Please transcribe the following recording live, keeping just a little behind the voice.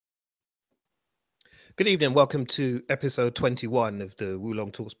Good evening. Welcome to episode 21 of the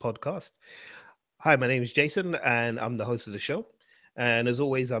Wulong Talks podcast. Hi, my name is Jason, and I'm the host of the show. And as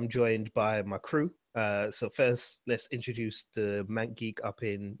always, I'm joined by my crew. So first, let's introduce the Man Geek up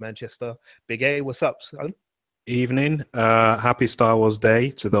in Manchester. Big A, what's up, son? Evening. Happy Star Wars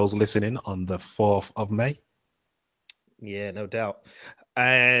Day to those listening on the 4th of May. Yeah, no doubt.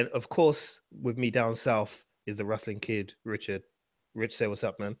 And of course, with me down south is the Rustling Kid, Richard. Rich, say what's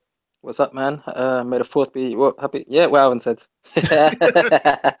up, man. What's up, man? May the fourth be what happy? Yeah, well, I haven't said.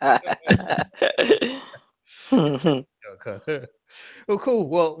 Okay. Well, cool.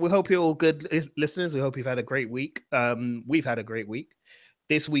 Well, we hope you're all good listeners. We hope you've had a great week. We've had a great week.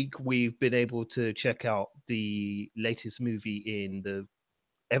 This week, we've been able to check out the latest movie in the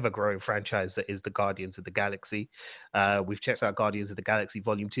ever-growing franchise that is the Guardians of the Galaxy. We've checked out Guardians of the Galaxy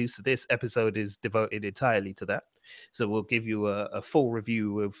Volume 2, so this episode is devoted entirely to that. So we'll give you a full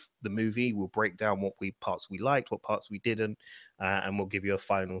review of the movie. We'll break down what parts we liked, what parts we didn't, and we'll give you a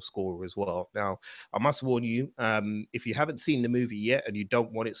final score as well. Now, I must warn you, if you haven't seen the movie yet and you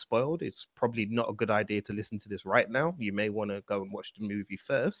don't want it spoiled, it's probably not a good idea to listen to this right now. You may want to go and watch the movie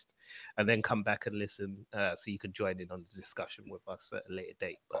first and then come back and listen so you can join in on the discussion with us at a later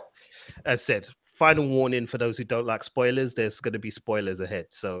date. But as said, final warning for those who don't like spoilers, there's going to be spoilers ahead.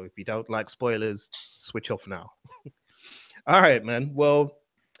 So if you don't like spoilers, switch off now. All right, man. Well,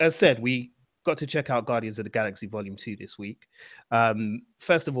 as said, we got to check out Guardians of the Galaxy Volume 2 this week.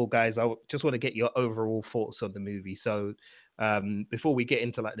 First of all, guys, just want to get your overall thoughts on the movie. So before we get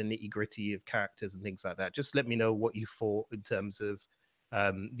into like the nitty gritty of characters and things like that, just let me know what you thought in terms of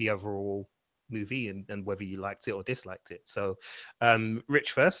the overall movie and whether you liked it or disliked it. So,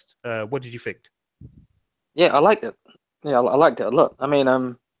 Rich first, what did you think? Yeah, I liked it. Yeah, I liked it a lot.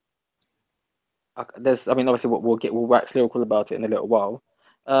 Obviously, we'll wax lyrical about it in a little while.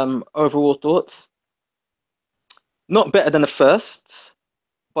 Overall thoughts, not better than the first,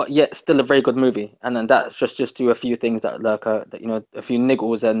 but yet still a very good movie. And then that's just do a few things that a few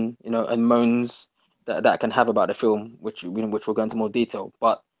niggles and and moans that can have about the film, which we'll go into more detail.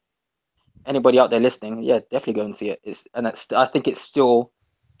 But anybody out there listening, yeah, definitely go and see it. I think it's still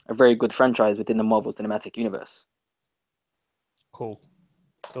a very good franchise within the Marvel Cinematic Universe. Cool,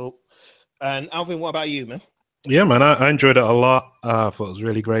 cool. And Alvin, what about you, man? Yeah, man, I enjoyed it a lot. I thought it was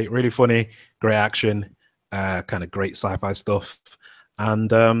really great, really funny, great action, kind of great sci-fi stuff.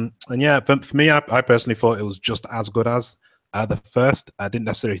 And yeah, for me, I personally thought it was just as good as the first. I didn't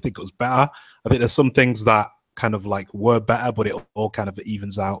necessarily think it was better. I think there's some things that kind of like were better, but it all kind of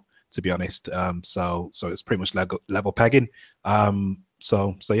evens out, to be honest. So it's pretty much level pegging.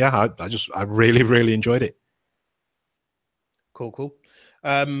 So yeah, I really, really enjoyed it. Cool, cool.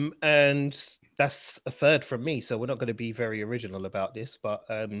 And that's a third from me, so we're not going to be very original about this, but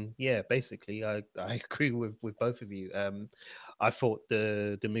yeah, basically, I agree with both of you. I thought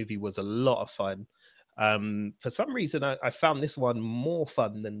the movie was a lot of fun. For some reason, I found this one more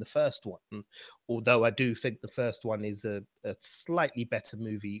fun than the first one, although I do think the first one is a slightly better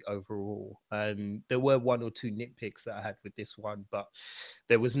movie overall. There were one or two nitpicks that I had with this one, but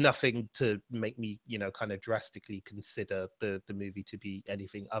there was nothing to make me, kind of drastically consider the movie to be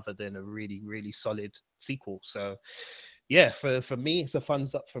anything other than a really, really solid sequel. So, yeah, for me, it's a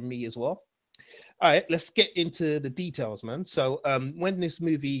thumbs up from me as well. All right, let's get into the details, man. So, when this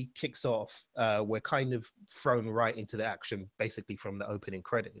movie kicks off, we're kind of thrown right into the action, basically from the opening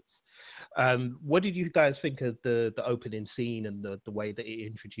credits. What did you guys think of the opening scene and the way that it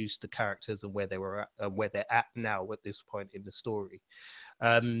introduced the characters and where they were at, where they're at now at this point in the story?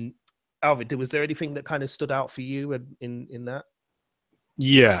 Um, Alvin, was there anything that kind of stood out for you in that?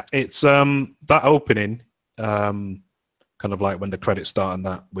 Yeah, it's that opening, kind of like when the credits start and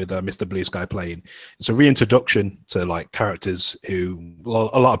that with Mr. Blue Sky playing. It's a reintroduction to like characters who a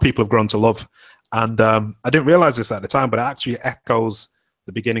lot of people have grown to love, and I didn't realize this at the time, but it actually echoes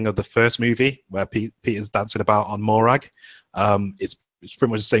the beginning of the first movie where Peter's dancing about on Morag. It's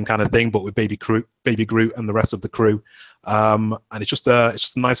pretty much the same kind of thing, but with Baby Groot, and the rest of the crew. And it's just a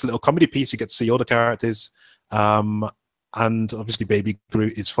nice little comedy piece. You get to see all the characters. And obviously Baby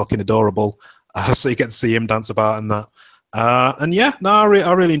Groot is fucking adorable, so you get to see him dance about and that. And yeah, no, I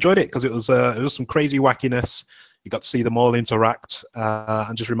really enjoyed it because it was some crazy wackiness. You got to see them all interact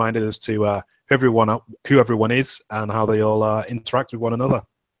and just reminded us to who everyone is and how they all interact with one another.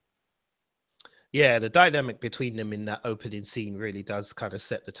 Yeah, the dynamic between them in that opening scene really does kind of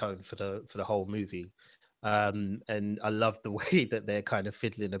set the tone for the whole movie. And I love the way that they're kind of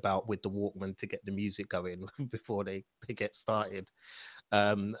fiddling about with the Walkman to get the music going before they get started.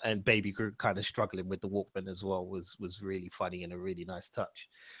 and Baby Groot kind of struggling with the Walkman as well was really funny and a really nice touch.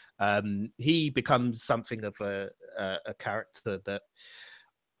 He becomes something of a character that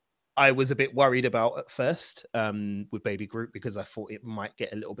I was a bit worried about at first, with Baby Groot, because I thought it might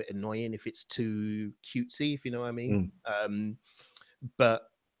get a little bit annoying if it's too cutesy, if you know what I mean. But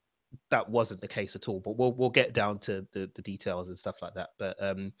that wasn't the case at all. But we'll get down to the details and stuff like that. But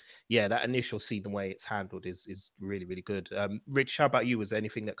yeah, that initial scene, the way it's handled is really, really good. Rich, how about you? Was there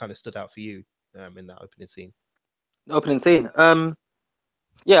anything that kind of stood out for you in that opening scene? The opening scene.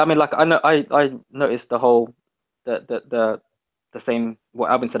 Yeah, I mean, like I noticed the whole the same what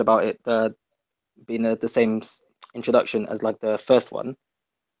Alvin said about it being the same introduction as like the first one.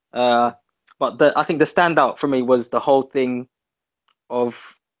 But I think the standout for me was the whole thing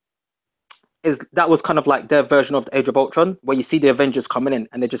of that was kind of like their version of the Age of Ultron, where you see the Avengers coming in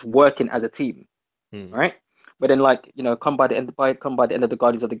and they're just working as a team, right? But then, like, you know, come by the end of the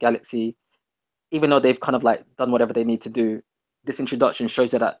Guardians of the Galaxy, even though they've kind of like done whatever they need to do, this introduction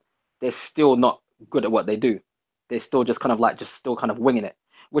shows you that they're still not good at what they do. They're still just kind of like still kind of winging it,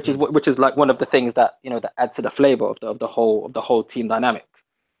 which is like one of the things that, you know, that adds to the flavor of the whole team dynamic,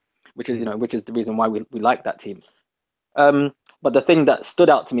 which is, you know, which is the reason why we like that team. But the thing that stood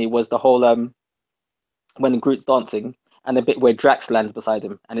out to me was the whole when Groot's dancing and the bit where Drax lands beside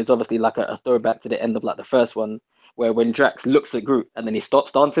him, and it's obviously like a throwback to the end of like the first one, where when Drax looks at Groot and then he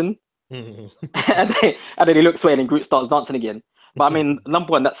stops dancing, and then he looks away and then Groot starts dancing again. But I mean,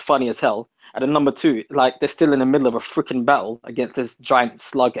 number one, that's funny as hell, and then number two, like they're still in the middle of a freaking battle against this giant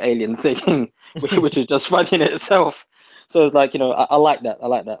slug alien thing, which is just funny in itself. So it's like, you know, I like that.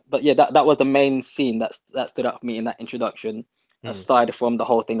 But yeah, that was the main scene that stood out for me in that introduction. Aside from the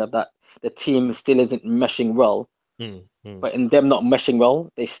whole thing of that the team still isn't meshing well, but in them not meshing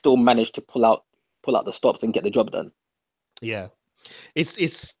well, they still managed to pull out the stops and get the job done. Yeah,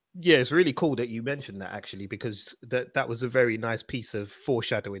 it's really cool that you mentioned that, actually, because that was a very nice piece of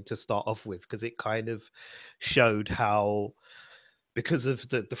foreshadowing to start off with, because it kind of showed how, because of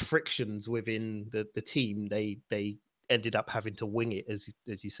the frictions within the team, they ended up having to wing it, as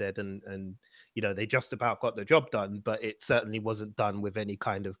you said, and you know, they just about got the job done, but it certainly wasn't done with any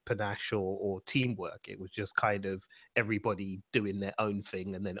kind of panache or teamwork. It was just kind of everybody doing their own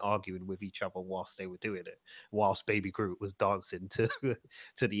thing and then arguing with each other whilst they were doing it, whilst Baby Groot was dancing to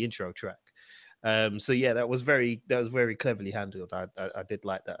to the intro track. So yeah, that was very cleverly handled. I did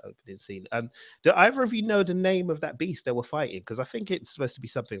like that opening scene. Do either of you know the name of that beast they were fighting? Because I think it's supposed to be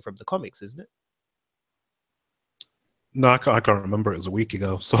something from the comics, isn't it? No, I can't remember. It was a week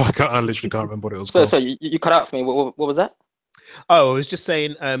ago, so I literally can't remember what it was So, called. so you cut out for me. What was that? Oh, I was just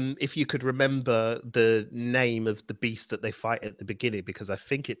saying, if you could remember the name of the beast that they fight at the beginning, because I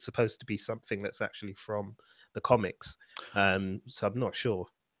think it's supposed to be something that's actually from the comics. So I'm not sure.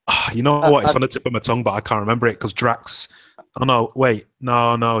 You know what? It's on the tip of my tongue, but I can't remember it because Drax. Oh no, wait,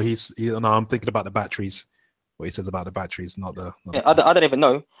 no, no, I'm thinking about the batteries. What he says about the batteries, not the. Yeah, I don't even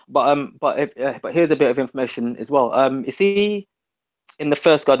know, but here's a bit of information as well. You see, in the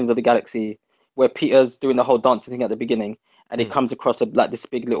first Guardians of the Galaxy, where Peter's doing the whole dancing thing at the beginning, and he comes across like this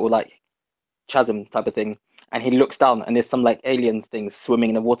big little like chasm type of thing, and he looks down, and there's some like aliens things swimming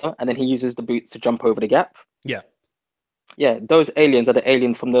in the water, and then he uses the boots to jump over the gap. Yeah, those aliens are the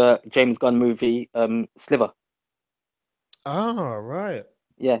aliens from the James Gunn movie Sliver. Oh, right.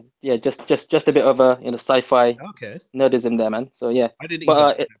 Yeah, just a bit of a sci-fi nerdism there, man. So yeah, I didn't even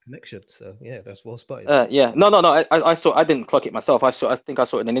make that connection. So yeah, that's well spotted. Yeah, no, I saw. I didn't clock it myself. I think I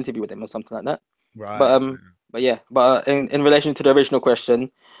saw it in an interview with him or something like that. Right. But in relation to the original question,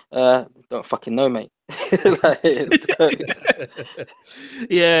 don't fucking know, mate.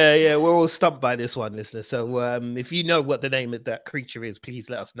 Yeah, we're all stumped by this one, listener. So if you know what the name of that creature is, please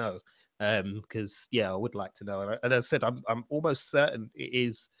let us know. Because I would like to know. And as I said, I'm almost certain it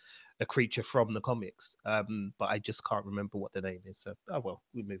is a creature from the comics. But I just can't remember what the name is. So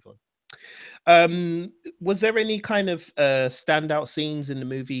we move on. Was there any kind of standout scenes in the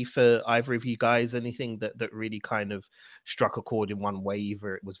movie for either of you guys? Anything that really kind of struck a chord in one way?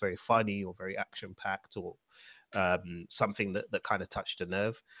 Either it was very funny or very action packed, or something that kind of touched a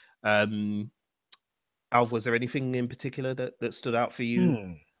nerve. Alv, was there anything in particular that stood out for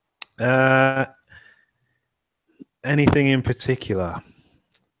you? Anything in particular?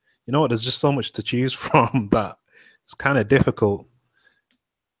 You know what? There's just so much to choose from that it's kind of difficult.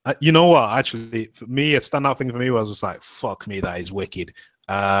 You know what? Actually, for me, a standout thing for me was just like, fuck me, that is wicked.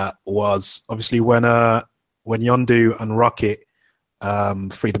 Was obviously when Yondu and Rocket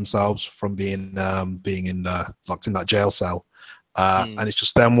free themselves from being in locked in that jail cell, and it's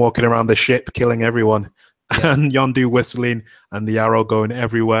just them walking around the ship killing everyone. and Yondu whistling and the arrow going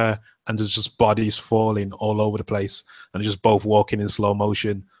everywhere, and there's just bodies falling all over the place, and just both walking in slow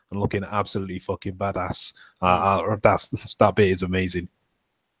motion and looking absolutely fucking badass. That bit is amazing.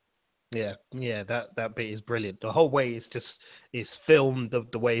 Yeah, that bit is brilliant. The whole way is filmed,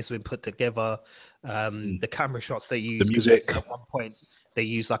 the way it's been put together, the camera shots they use. The music. At one point, they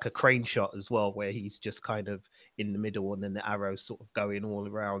use like a crane shot as well, where he's just kind of in the middle, and then the arrow's sort of going all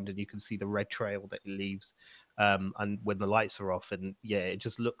around, and you can see the red trail that it leaves. And when the lights are off, and yeah, it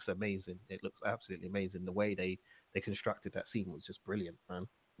just looks amazing. It looks absolutely amazing. The way they constructed that scene was just brilliant, man.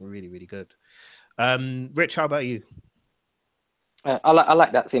 Really, really good. Rich, how about you? I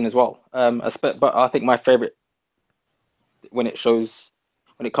like that scene as well. But I think my favorite when it comes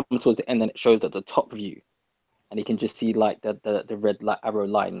towards the end and it shows that the top view, and you can just see like the red like arrow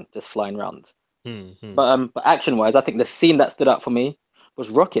line just flying around. Mm-hmm. But action wise, I think the scene that stood out for me was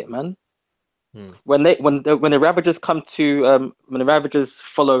Rocket, man. When the Ravagers come to when the Ravagers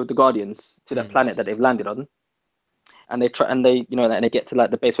follow the Guardians to that planet that they've landed on, and they get to like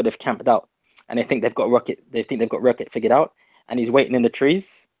the base where they've camped out, and they think they've got Rocket figured out, and he's waiting in the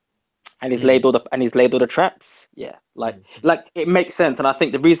trees, and he's laid all the traps. Yeah, like it makes sense, and I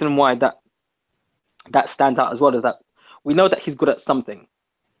think the reason why that stands out as well is that we know that he's good at something,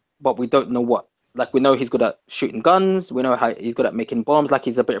 but we don't know what. Like, we know he's good at shooting guns. We know how he's good at making bombs. Like,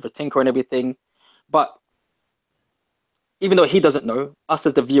 he's a bit of a tinker and everything. But even though he doesn't know, us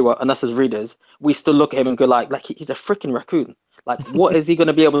as the viewer and us as readers, we still look at him and go like he's a freaking raccoon. Like, what is he going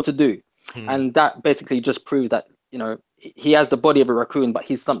to be able to do? And that basically just proves that, he has the body of a raccoon, but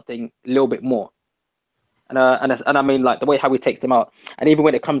he's something a little bit more. And I mean, like, the way how he takes them out, and even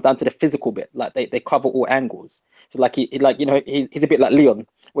when it comes down to the physical bit, like they cover all angles. So like he's a bit like Leon,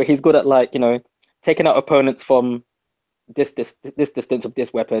 where he's good at like taking out opponents from this distance of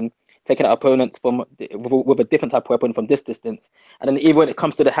this weapon, taking out opponents from with a different type of weapon from this distance, and then even when it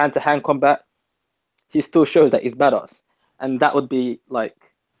comes to the hand-to-hand combat, he still shows that he's badass. And that would be like,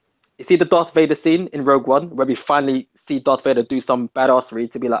 you see the Darth Vader scene in Rogue One, where we finally see Darth Vader do some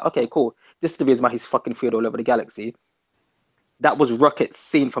badassery to be like, okay, cool, this is the reason why he's fucking feared all over the galaxy. That was Rocket's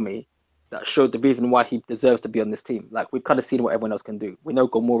scene for me that showed the reason why he deserves to be on this team. Like, we've kind of seen what everyone else can do. We know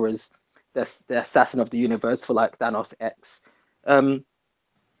Gamora's the assassin of the universe for like Thanos X.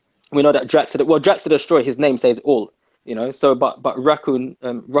 We know that Drax to destroy, his name says all, So, but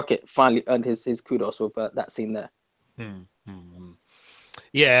Rocket finally earned his kudos with that scene there.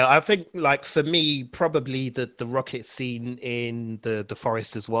 Yeah, I think like for me, probably the Rocket scene in the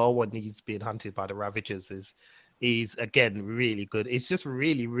forest as well, when he's being hunted by the Ravagers, is again really good. It's just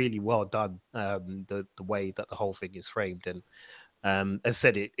really, really well done. The way that the whole thing is framed, and as I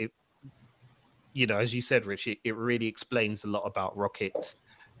said, it as you said, Rich, it really explains a lot about Rocket's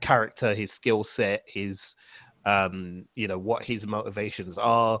character, his skill set, his what his motivations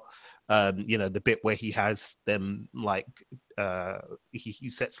are. The bit where he has them like he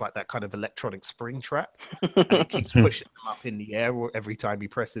sets like that kind of electronic spring trap, and it keeps pushing them up in the air every time he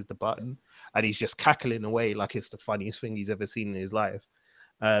presses the button, and he's just cackling away like it's the funniest thing he's ever seen in his life.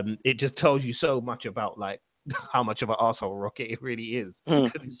 It just tells you so much about like how much of an asshole Rocket it really is,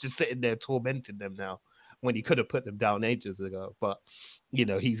 because he's just sitting there tormenting them now when he could have put them down ages ago. But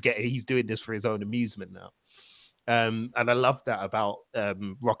he's doing this for his own amusement now. And I love that about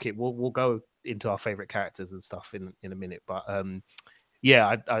Rocket. We'll go into our favorite characters and stuff in a minute, but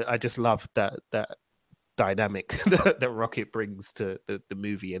I just love that dynamic that Rocket brings to the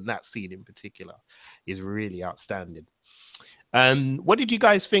movie, and that scene in particular is really outstanding. What did you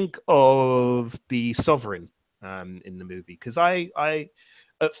guys think of the Sovereign in the movie? Because I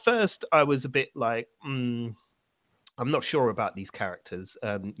at first I was a bit like, I'm not sure about these characters.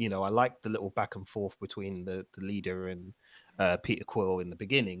 I liked the little back and forth between the leader and Peter Quill in the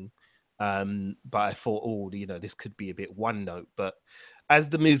beginning, but I thought, this could be a bit one note. But as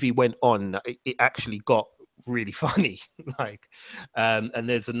the movie went on, it actually got really funny. And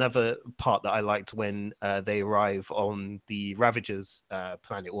there's another part that I liked when they arrive on the Ravagers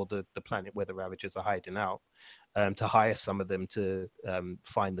planet, or the planet where the Ravagers are hiding out, to hire some of them to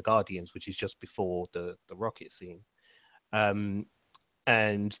find the Guardians, which is just before the Rocket scene. And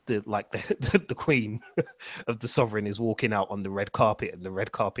the queen of the Sovereign is walking out on the red carpet, and the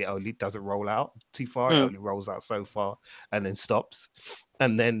red carpet only doesn't roll out too far. It only rolls out so far and then stops.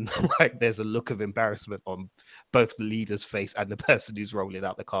 And then there's a look of embarrassment on both the leader's face and the person who's rolling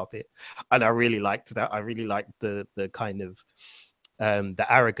out the carpet. And I really liked that. I really liked the kind of the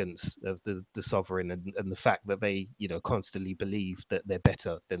arrogance of the Sovereign, and the fact that they constantly believe that they're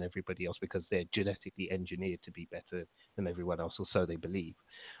better than everybody else because they're genetically engineered to be better than everyone else, or so they believe.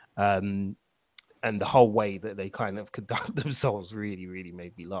 the whole way that they kind of conduct themselves really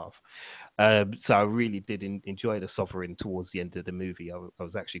made me laugh. So I really did enjoy the Sovereign towards the end of the movie. I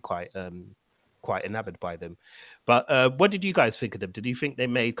was actually quite enamored by them. But what did you guys think of them? Did you think they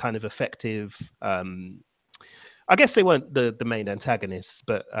made kind of effective? I guess they weren't the main antagonists,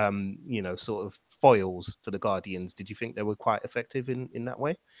 but you know, sort of foils for the Guardians. Did you think they were quite effective in that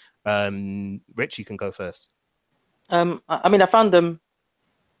way? Rich, you can go first. I mean, I found them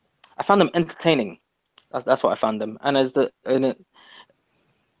entertaining. That's what I found them,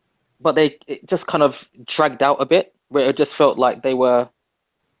 but it just kind of dragged out a bit, where it just felt like they were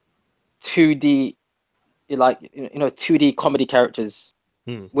 2D, like 2D comedy characters,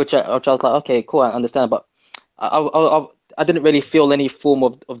 which I was like, okay, cool, I understand, but I didn't really feel any form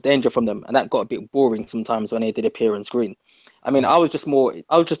of danger from them, and that got a bit boring sometimes when they did appear on screen. I mean, I just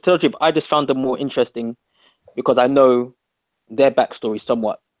told you, I just found them more interesting because I know their backstory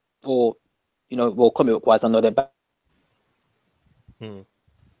somewhat, or well, comic book wise, I know their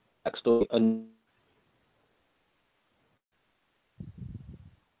backstory. And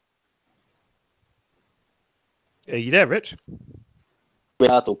are you there, Rich?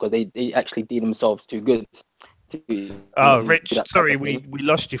 Because they actually deem themselves too good. Oh, Rich, sorry, we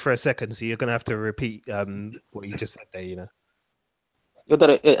lost you for a second, so you're gonna have to repeat what you just said there.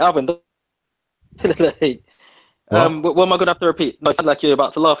 Alvin, what am I gonna have to repeat? No, it sounds like you're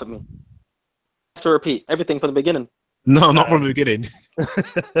about to laugh at me. I have to repeat everything from the beginning. No, not from the beginning.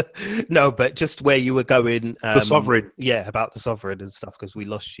 No, but just where you were going. The Sovereign. Yeah, about the Sovereign and stuff, because we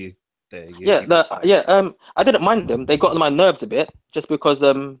lost you. I didn't mind them. They got on my nerves a bit, just because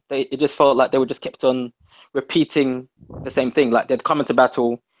it just felt like they were just kept on repeating the same thing. Like they'd come into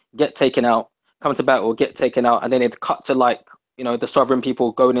battle, get taken out, come into battle, get taken out, and then they'd cut to like the Sovereign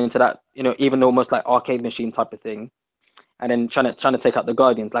people going into that even almost like arcade machine type of thing, and then trying to take out the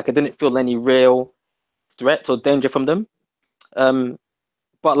Guardians. Like I didn't feel any real threat or danger from them.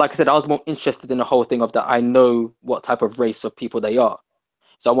 But like I said, I was more interested in the whole thing of that. I know what type of race of people they are.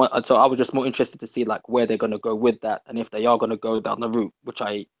 So I was just more interested to see like where they're going to go with that, and if they are going to go down the route which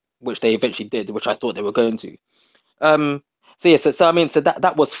they eventually did, which I thought they were going to. So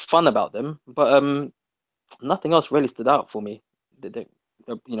that was fun about them, but nothing else really stood out for me. They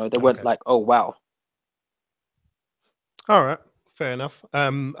weren't like, oh wow. All right, fair enough.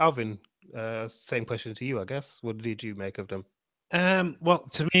 Alvin, same question to you, I guess. What did you make of them? Well,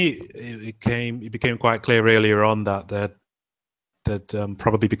 to me, it became quite clear earlier on that they'd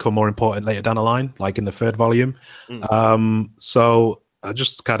probably become more important later down the line, like in the third volume. So I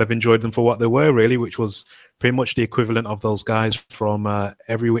just kind of enjoyed them for what they were, really, which was pretty much the equivalent of those guys from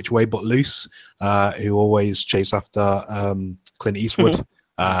Every Which Way But Loose, who always chase after Clint Eastwood.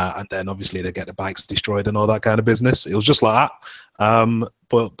 And then obviously they get the bikes destroyed and all that kind of business. It was just like that.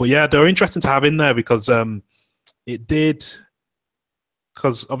 But yeah, they're interesting to have in there because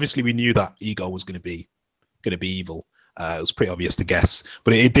because obviously we knew that Ego was going to be evil. It was pretty obvious to guess,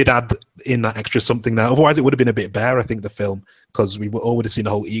 but it did add in that extra something there. Otherwise, it would have been a bit bare, I think, the film, because we all would have seen the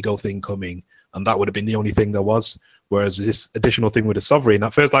whole Ego thing coming, and that would have been the only thing there was. Whereas this additional thing with the Sovereign,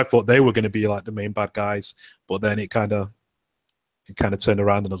 at first I thought they were going to be like the main bad guys, but then it kind of turned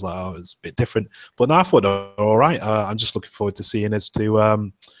around, and I was like, oh, it's a bit different. But now I thought, all right, I'm just looking forward to seeing as to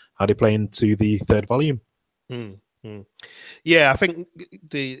how they play into the third volume. Yeah, I think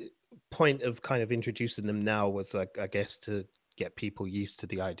the point of kind of introducing them now was like, I guess, to get people used to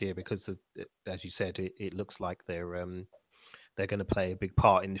the idea, because as you said, it looks like they're going to play a big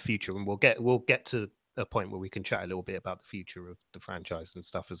part in the future, and we'll get to a point where we can chat a little bit about the future of the franchise and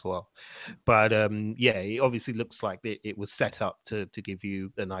stuff as well. But yeah, it obviously looks like it was set up to give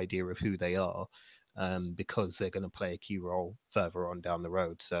you an idea of who they are, because they're going to play a key role further on down the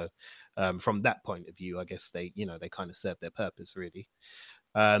road. So from that point of view, I guess they kind of serve their purpose, really.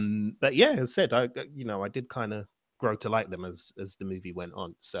 But yeah, as I said, I did kind of grow to like them as the movie went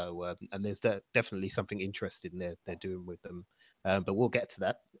on. So and there's definitely something interesting they're doing with them, but we'll get to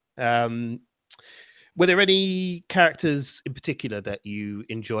that. Were there any characters in particular that you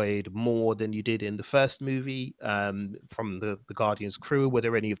enjoyed more than you did in the first movie, from the Guardians crew? Were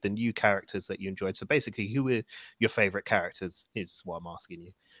there any of the new characters that you enjoyed? So basically, who were your favorite characters is what I'm asking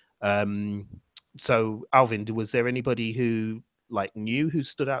you. So Alvin, was there anybody who new who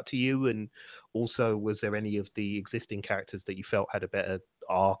stood out to you, and also was there any of the existing characters that you felt had a better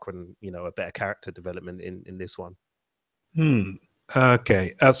arc and a better character development in this one?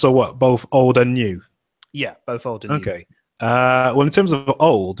 Okay, so what, both old and new? Yeah, both old and new. Okay. Well, in terms of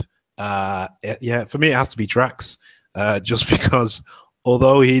old, yeah, for me it has to be Drax, just because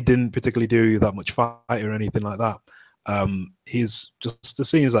although he didn't particularly do that much fight or anything like that, He's just the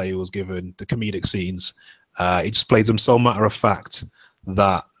scenes that he was given, the comedic scenes. He just plays them so matter of fact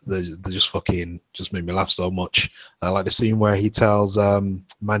that they just fucking just made me laugh so much. I like the scene where he tells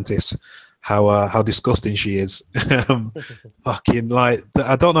Mantis how disgusting she is. Fucking like,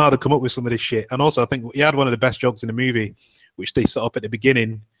 I don't know how to come up with some of this shit. And also, I think he had one of the best jokes in the movie, which they set up at the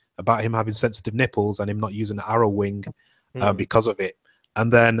beginning about him having sensitive nipples and him not using the arrow wing because of it.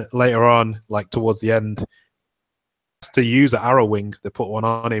 And then later on, like towards the end, to use an arrow wing, they put one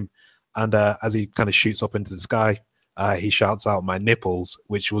on him, and as he kind of shoots up into the sky, he shouts out "my nipples,"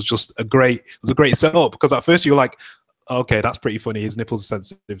 which was just a great setup, because at first you're like, okay, that's pretty funny, his nipples are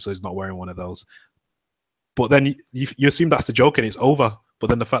sensitive, so he's not wearing one of those. But then you assume that's the joke and it's over. But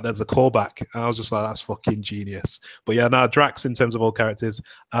then the fact there's a callback, and I was just like, that's fucking genius. But yeah, now Drax, in terms of all characters,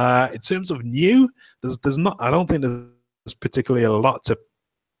 in terms of new, there's not. I don't think there's particularly a lot to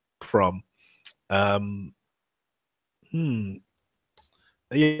from. Yeah,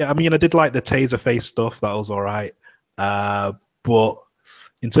 I mean, I did like the Taserface stuff. That was all right. But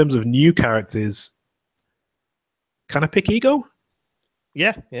in terms of new characters, can I pick Ego?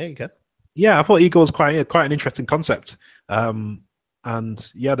 Yeah, you can. Yeah, I thought Ego was quite an interesting concept.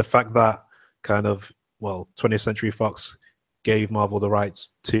 And yeah, the fact that kind of, 20th Century Fox gave Marvel the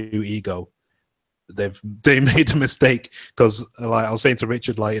rights to Ego, they made a mistake, because like I was saying to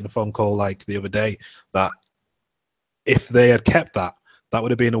Richard, like in a phone call like the other day, that if they had kept that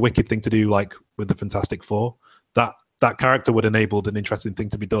would have been a wicked thing to do, like with the Fantastic Four. That character would have enabled an interesting thing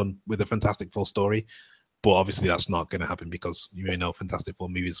to be done with the Fantastic Four story. But obviously that's not going to happen, because you may know Fantastic Four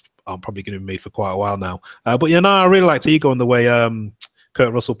movies are probably going to be made for quite a while now. But yeah, no, I really liked Ego and the way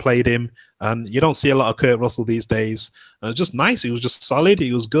Kurt Russell played him. And you don't see a lot of Kurt Russell these days. Just nice. He was just solid.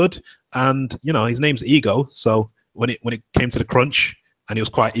 He was good. And, his name's Ego. So when it came to the crunch and he was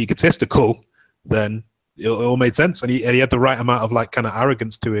quite egotistical, then it all made sense. And he had the right amount of like kind of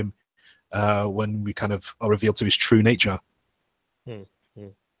arrogance to him when we kind of are revealed to his true nature.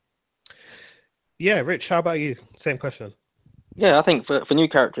 Yeah, Rich, how about you? Same question. Yeah, I think for new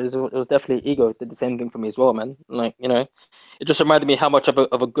characters, it was definitely Ego did the same thing for me as well, man. Like, it just reminded me how much of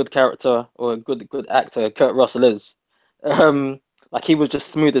a good character or a good actor Kurt Russell is. Like, he was just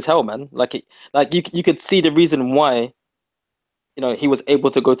smooth as hell, man. Like you could see the reason why, he was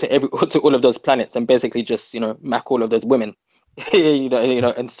able to go to to all of those planets and basically just mac all of those women,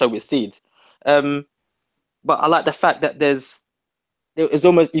 and sow his seeds. But I like the fact that it's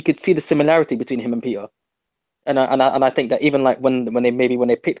almost, you could see the similarity between him and Peter. And I think that even like when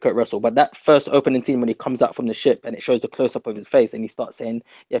they picked Kurt Russell, but that first opening scene when he comes out from the ship and it shows the close up of his face and he starts saying,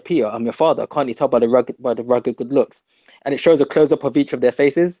 "Yeah, Peter, I'm your father. Can't you tell by the rugged good looks?" And it shows a close up of each of their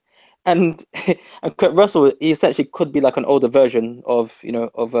faces, and and Kurt Russell, he essentially could be like an older version of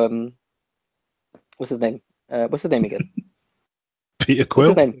what's his name? What's his name again? Peter Quill.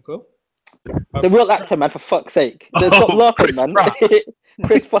 What's his name? The real actor, man. For fuck's sake, stop laughing, Chris man. Pratt.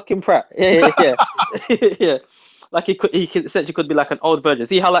 Chris fucking Pratt. Yeah. Yeah. Like he could essentially could be like an old version.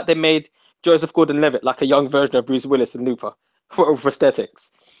 See how like they made Joseph Gordon-Levitt like a young version of Bruce Willis and Looper for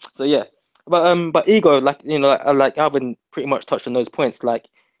prosthetics. So yeah, but Ego, like like Alvin pretty much touched on those points. Like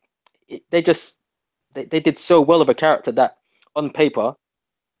they did so well of a character that on paper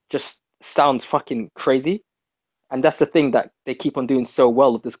just sounds fucking crazy. And that's the thing that they keep on doing so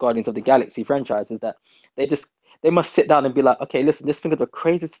well with this Guardians of the Galaxy franchise, is that they must sit down and be like, okay, listen, just think of the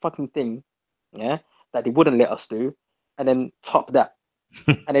craziest fucking thing, yeah, that they wouldn't let us do, and then top that.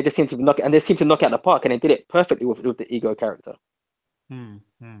 And they just seem to knock it, and they seem to knock it out of the park, and they did it perfectly with the Ego character.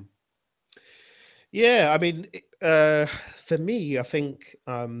 Yeah, I mean, for me, I think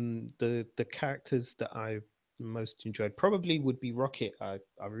the characters that I most enjoyed probably would be Rocket. I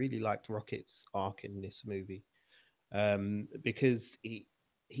really liked Rocket's arc in this movie, because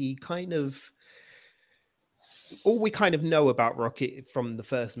he kind of, all we kind of know about Rocket from the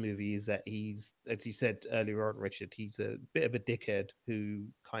first movie is that he's, as you said earlier on, Richard, he's a bit of a dickhead who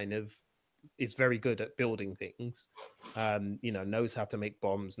kind of is very good at building things. Knows how to make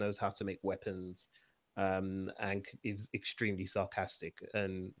bombs, knows how to make weapons, and is extremely sarcastic,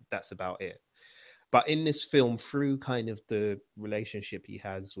 and that's about it. But in this film, through kind of the relationship he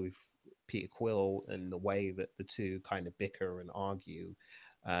has with Peter Quill and the way that the two kind of bicker and argue,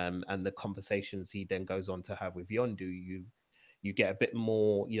 and the conversations he then goes on to have with Yondu, you get a bit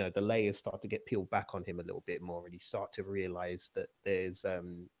more, the layers start to get peeled back on him a little bit more, and you start to realize that there's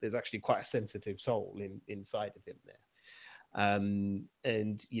actually quite a sensitive soul inside of him there.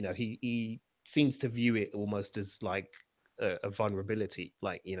 And he seems to view it almost as like a vulnerability,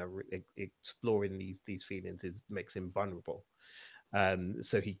 like exploring these feelings makes him vulnerable.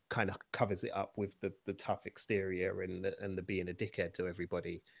 So he kind of covers it up with the tough exterior and the being a dickhead to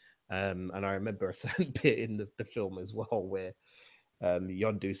everybody. And I remember a certain bit in the film as well where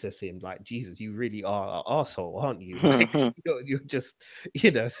Yondu says to him, like, Jesus, you really are an asshole, aren't you? Like, you're just,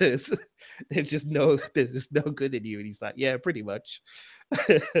 there's just no good in you. And he's like, yeah, pretty much.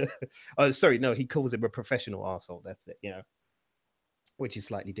 Oh, sorry, no, he calls him a professional asshole. That's it, which is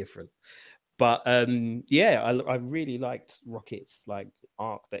slightly different. But yeah, I really liked Rocket's like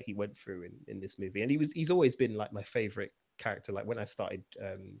arc that he went through in this movie, and he's always been like my favorite character. Like when I started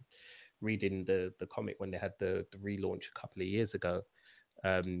reading the comic when they had the relaunch a couple of years ago,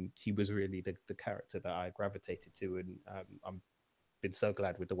 he was really the character that I gravitated to, and I'm been so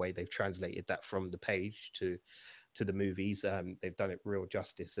glad with the way they've translated that from the page to the movies. They've done it real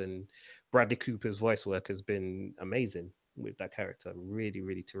justice, and Bradley Cooper's voice work has been amazing with that character. Really,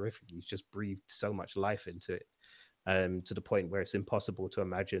 really terrific. He's just breathed so much life into it, to the point where it's impossible to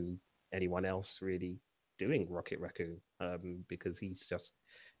imagine anyone else really doing Rocket Raccoon, because he's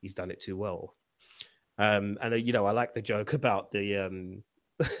done it too well. And I like the joke about the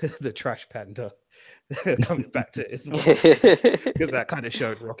the trash panda coming back to it as well, because that kind of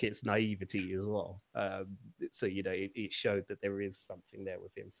showed Rocket's naivety as well. So it showed that there is something there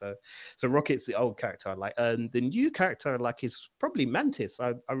with him. So Rocket's the old character I like, and the new character I like is probably Mantis.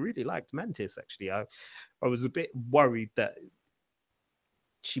 I really liked Mantis, actually. I was a bit worried that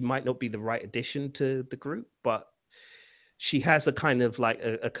she might not be the right addition to the group, but she has a kind of like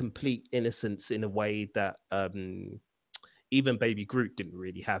a complete innocence in a way that even Baby Groot didn't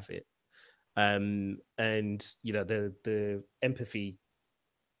really have it. And the empathy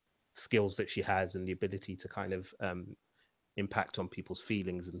skills that she has and the ability to kind of impact on people's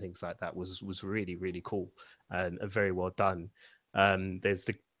feelings and things like that was really, really cool and very well done. There's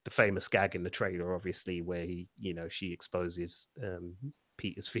the famous gag in the trailer, obviously, where she exposes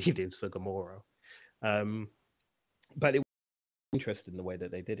Peter's feelings for Gamora. But it interested in the way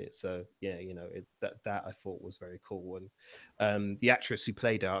that they did it. So yeah, that I thought was very cool. And the actress who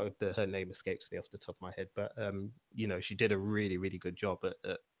played her name escapes me off the top of my head, but she did a really, really good job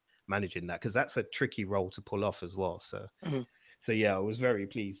at managing that, because that's a tricky role to pull off as well. So so yeah, I was very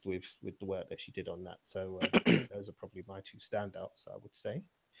pleased with the work that she did on that. So those are probably my two standouts, I would say.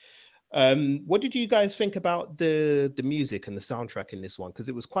 What did you guys think about the music and the soundtrack in this one? Because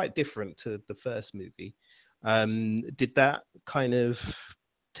it was quite different to the first movie. Did that kind of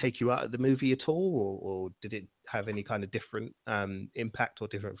take you out of the movie at all, or did it have any kind of different impact or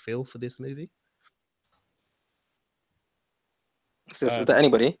different feel for this movie? Is that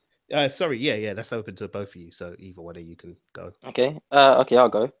anybody? Sorry, yeah, that's open to both of you. So either one of you can go. Okay. Okay, I'll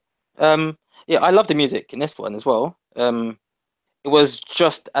go. Yeah, I love the music in this one as well. It was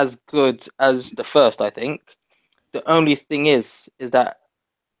just as good as the first, I think. The only thing is that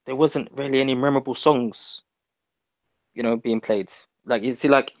there wasn't really any memorable songs, being played. Like you see,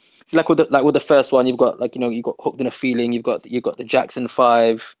 like with the first one, you've got you've got Hooked in a Feeling, you've got the Jackson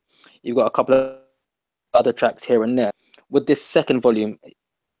 5, you've got a couple of other tracks here and there. With this second volume,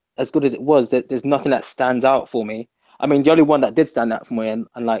 as good as it was, there's nothing that stands out for me. I mean, the only one that did stand out for me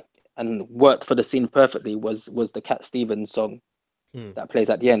and worked for the scene perfectly was the Cat Stevens song that plays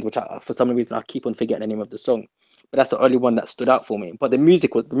at the end, which for some reason I keep on forgetting the name of the song. But that's the only one that stood out for me. But the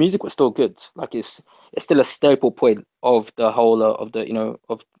music was still good. Like it's still a staple point of the whole of the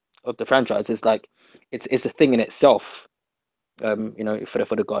of the franchise. It's like it's a thing in itself. For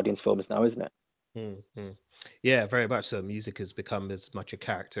the Guardians films now, isn't it? Mm-hmm. Yeah, very much so. Music has become as much a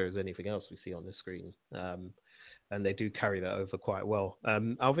character as anything else we see on the screen, and they do carry that over quite well.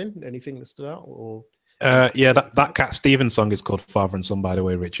 Alvin, anything that stood out? Or yeah, that Cat Stevens song is called Father and Son, by the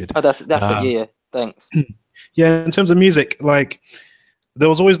way, Richard. Oh, that's it. Yeah, thanks. Yeah, in terms of music, like there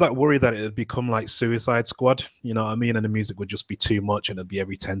was always that worry that it would become like Suicide Squad, you know what I mean? And the music would just be too much, and it'd be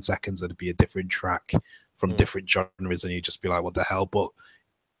every 10 seconds, it'd be a different track from different genres, and you'd just be like, what the hell? But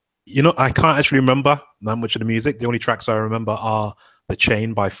I can't actually remember that much of the music. The only tracks I remember are The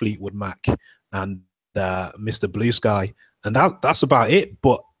Chain by Fleetwood Mac and Mr. Blue Sky, and that's about it.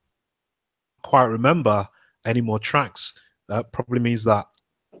 But quite remember any more tracks. That probably means that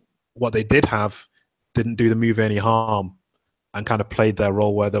what they did have didn't do the movie any harm and kind of played their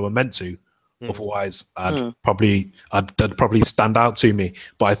role where they were meant to. Otherwise, I'd probably stand out to me.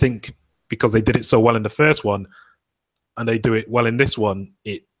 But I think because they did it so well in the first one and they do it well in this one,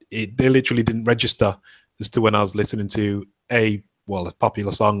 they literally didn't register as to when I was listening to a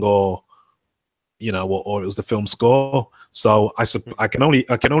popular song or or it was the film score. So I can only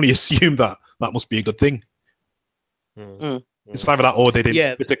assume that must be a good thing. It's either that or they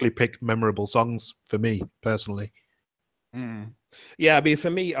didn't particularly pick memorable songs for me personally. Yeah, I mean, for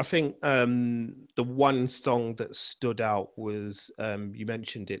me, I think the one song that stood out was you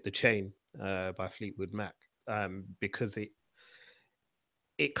mentioned it, "The Chain" by Fleetwood Mac, because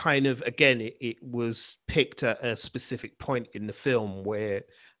it kind of, again, it was picked at a specific point in the film where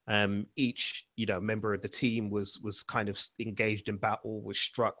each member of the team was kind of engaged in battle, was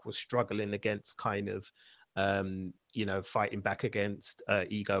struggling against kind of fighting back against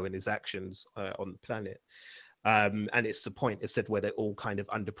ego and his actions on the planet. And it's the point, it said, where they're all kind of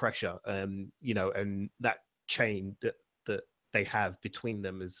under pressure, and that chain that they have between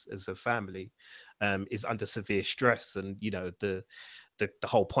them as a family is under severe stress. And the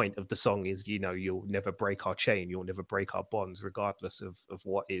whole point of the song is, you'll never break our chain, you'll never break our bonds, regardless of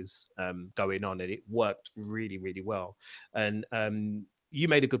what is going on. And it worked really, really well. And you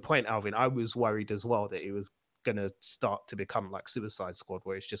made a good point, Alvin. I was worried as well that it was going to start to become like Suicide Squad,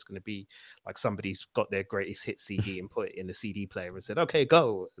 where it's just going to be like somebody's got their greatest hit CD and put it in the CD player and said, okay,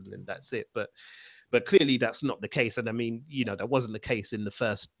 go, and then that's it. But clearly that's not the case. And I mean, that wasn't the case in the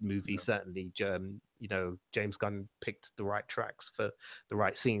first movie. Certainly, James Gunn picked the right tracks for the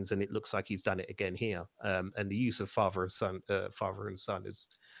right scenes, and it looks like he's done it again here. And the use of father and son,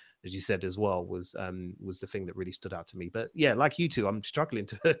 as you said as well, was the thing that really stood out to me. But yeah, like you two, I'm struggling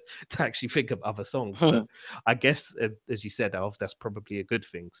to to actually think of other songs. But I guess, as you said, Alf, that's probably a good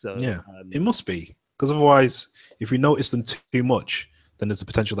thing. So yeah, it must be, because otherwise, if you notice them too much, then there's the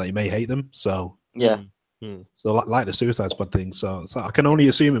potential that you may hate them. So Yeah. So like the Suicide Squad thing. So I can only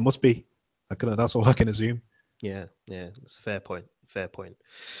assume it must be. That's all I can assume. Yeah, it's a fair point. Fair point.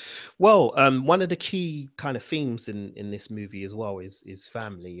 Well, one of the key kind of themes in this movie as well is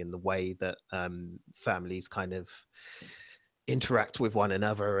family, and the way that families kind of interact with one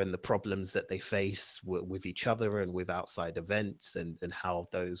another, and the problems that they face with each other and with outside events, and how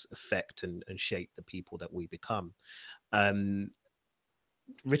those affect and shape the people that we become.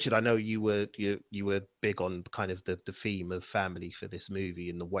 Richard, I know you were big on kind of the theme of family for this movie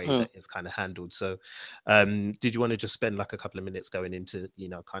and the way that it's kind of handled. So, did you want to just spend like a couple of minutes going into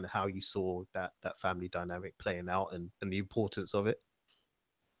kind of how you saw that family dynamic playing out, and the importance of it?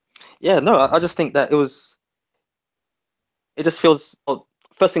 Yeah, no, I just think that it just feels,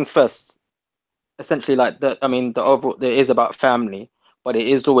 first things first, essentially, like the I mean, the overall, it is about family, but it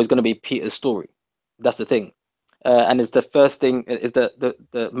is always going to be Peter's story. That's the thing. And it's the first thing, is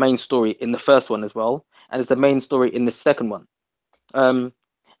the main story in the first one as well, and it's the main story in the second one. Um,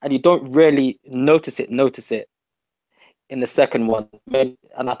 and you don't really notice it in the second one.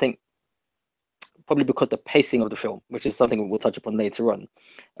 And I think probably because the pacing of the film, which is something we'll touch upon later on.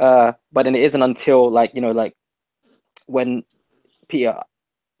 But then it isn't until, like, like when Peter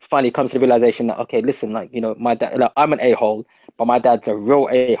finally comes to the realization that, okay, listen, like, my dad, like, I'm an a-hole, but my dad's a real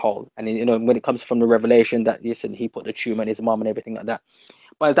a-hole. And when it comes from the revelation that, listen, he put the tumor in his mom and everything like that.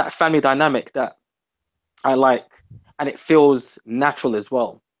 But it's that family dynamic that I like, and it feels natural as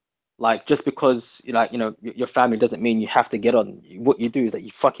well. Like, just because your family doesn't mean you have to get on. What you do is that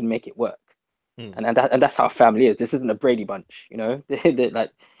you fucking make it work. And that's how family is. This isn't a Brady Bunch, like,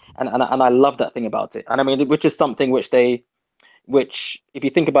 and I love that thing about it. And I mean, which is something which, if you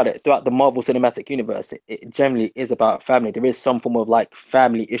think about it, throughout the Marvel Cinematic Universe, it generally is about family. There is some form of like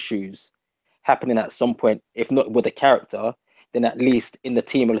family issues happening at some point, if not with a character, then at least in the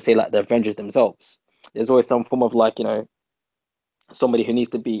team, or let's say like the Avengers themselves. There's always some form of, like, somebody who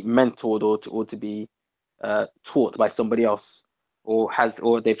needs to be mentored, or to be taught by somebody else,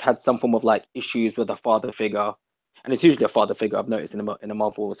 or they've had some form of like issues with a father figure, and it's usually a father figure. I've noticed in the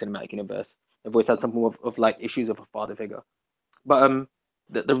Marvel Cinematic Universe, they've always had some form of like issues with a father figure. But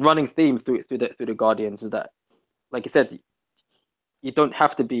the running theme through the Guardians is that, like you said, you don't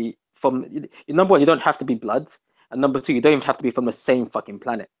have to be from, number one, you don't have to be blood, and number two, you don't even have to be from the same fucking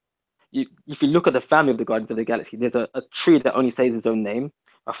planet. If you look at the family of the Guardians of the Galaxy, there's a tree that only says his own name,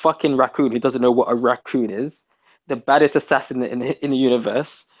 a fucking raccoon who doesn't know what a raccoon is, the baddest assassin in the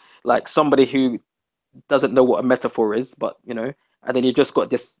universe, like somebody who doesn't know what a metaphor is, but and then you just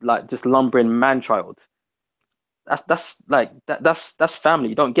got this lumbering man child. That's family.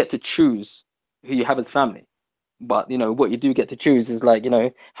 You don't get to choose who you have as family, but what you do get to choose is, like,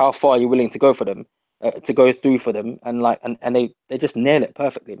 how far you're willing to go for them, to go through for them. And like, and they just nail it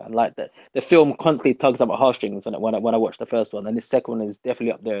perfectly, man. Like, the film constantly tugs at my heartstrings when I watch the first one, and the second one is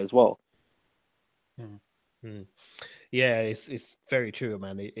definitely up there as well. Yeah, it's very true,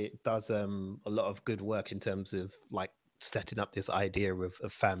 man. It does a lot of good work in terms of like setting up this idea of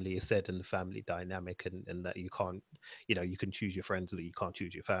family, as said, and the family dynamic, and that you can't, you can choose your friends, but you can't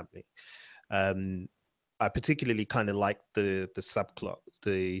choose your family. um I particularly kind of like the subplot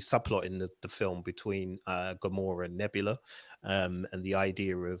in the film between Gamora and Nebula. and the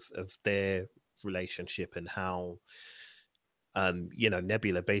idea of their relationship and how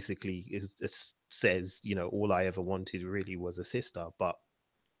Nebula basically says, all I ever wanted really was a sister, but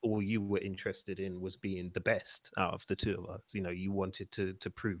all you were interested in was being the best out of the two of us. You wanted to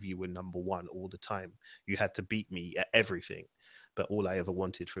prove you were number one all the time. You had to beat me at everything, but all I ever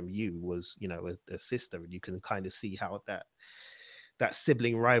wanted from you was, a sister. And you can kind of see how that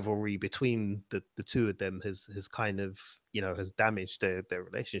sibling rivalry between the two of them has kind of has damaged their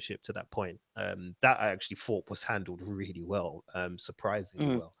relationship to that point. That I actually thought was handled really well,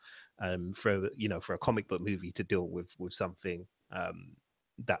 surprisingly well, for a comic book movie to deal with something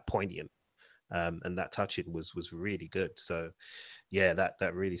that poignant and that touching was really good. So yeah,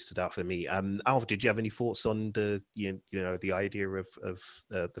 that really stood out for me. Alf, did you have any thoughts on the idea of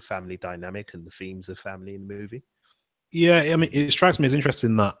the family dynamic and the themes of family in the movie? Yeah, I mean, it strikes me as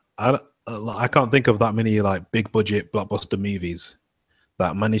interesting that I can't think of that many like big budget blockbuster movies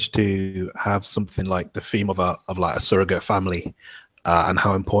that manage to have something like the theme of like a surrogate family and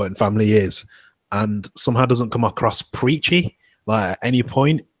how important family is, and somehow doesn't come across preachy. Like at any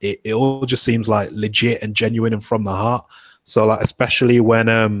point, it all just seems like legit and genuine and from the heart. So like especially when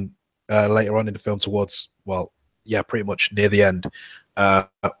later on in the film pretty much near the end,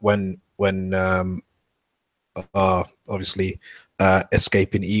 when obviously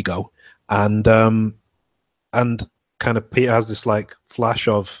escaping Ego, and kind of Peter has this like flash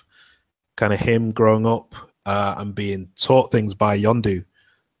of kind of him growing up and being taught things by Yondu,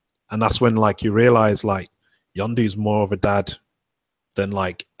 and that's when like you realize like Yondu's more of a dad than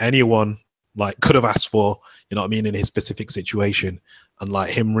like anyone like could have asked for, you know what I mean, in his specific situation. And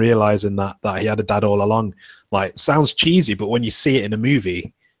like him realizing that he had a dad all along, like sounds cheesy, but when you see it in a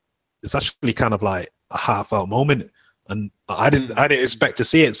movie, it's actually kind of like a heartfelt moment. And I didn't expect to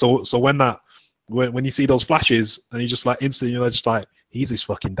see it. So when you see those flashes and you just like instantly, you're just like, he's his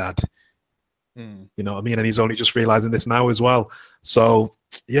fucking dad. You know what I mean? And he's only just realizing this now as well. So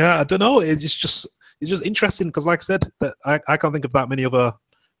yeah, I don't know. It's just interesting because, like I said, that I can't think of that many other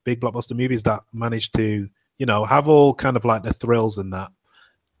big blockbuster movies that manage to, have all kind of like the thrills and that,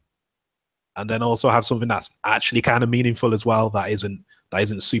 and then also have something that's actually kind of meaningful as well. That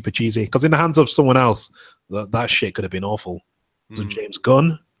isn't super cheesy. Because in the hands of someone else, that shit could have been awful. So James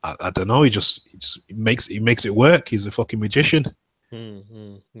Gunn, I don't know. He makes it work. He's a fucking magician.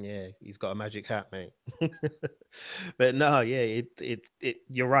 Yeah, he's got a magic hat, mate. But no, yeah,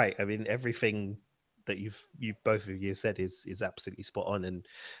 you're right. I mean, everything that you both of you said is absolutely spot on. And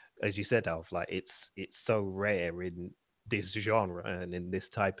as you said, Alf, like it's so rare in this genre and in this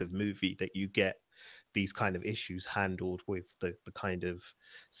type of movie that you get these kind of issues handled with the kind of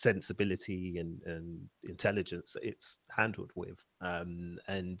sensibility and intelligence that it's handled with,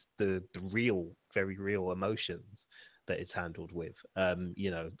 and the very real emotions that it's handled with.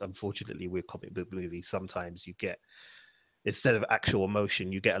 Unfortunately, with comic book movies, sometimes you get, instead of actual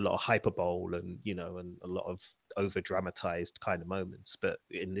emotion, you get a lot of hyperbole and and a lot of over dramatized kind of moments. But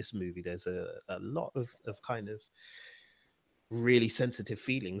in this movie, there's a lot of kind of really sensitive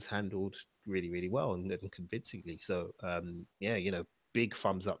feelings handled really, really well and convincingly. So big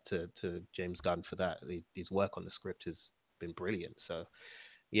thumbs up to James Gunn for that. His work on the script has been brilliant. So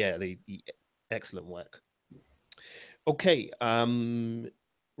yeah, excellent work. Okay,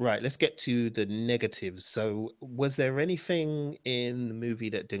 right, let's get to the negatives. So was there anything in the movie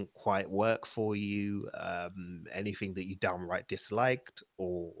that didn't quite work for you? Anything that you downright disliked,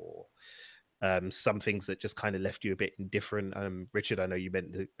 or some things that just kind of left you a bit indifferent? Richard, I know you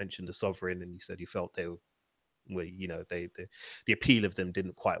mentioned the Sovereign, and you said you felt they were, the appeal of them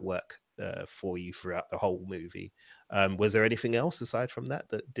didn't quite work for you throughout the whole movie. Was there anything else aside from that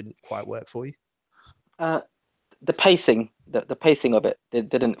didn't quite work for you? The pacing of it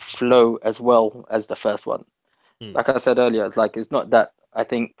didn't flow as well as the first one. Like I said earlier, like it's not that I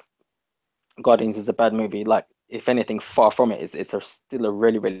think Guardians is a bad movie. Like if anything, far from it. It's still a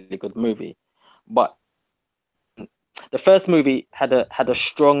really, really good movie. But the first movie had a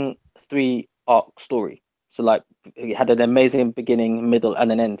strong 3-arc story. So like it had an amazing beginning, middle,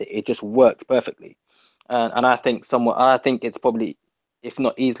 and an end. It just worked perfectly. And I think it's probably, if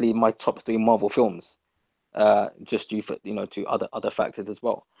not easily, my top 3 Marvel films. Just due for to other factors as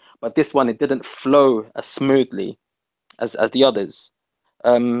well. But this one, it didn't flow as smoothly as the others.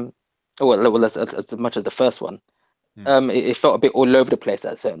 Well, as much as the first one. It felt a bit all over the place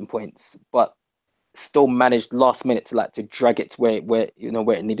at certain points, but still managed last minute to drag it to where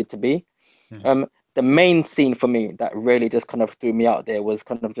it needed to be. The main scene for me that really just kind of threw me out there was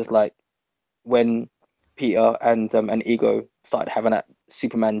kind of just like when Peter and Ego started having that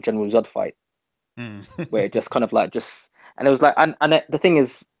Superman General Zod fight. Where it just kind of like just And it was like, the thing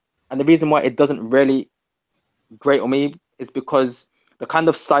is, and the reason why it doesn't really grate on me is because the kind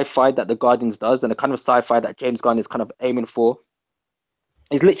of sci-fi that the Guardians does, and the kind of sci-fi that James Gunn is kind of aiming for,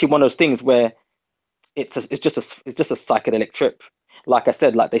 is literally one of those things where it's just a psychedelic trip. Like I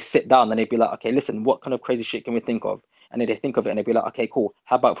said, like they sit down and they'd be like, okay, listen, what kind of crazy shit can we think of? And then they think of it and they'd be like, okay, cool.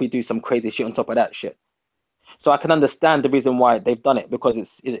 How about if we do some crazy shit on top of that shit? So I can understand the reason why they've done it, because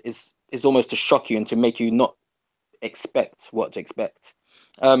it's almost to shock you and to make you not expect what to expect.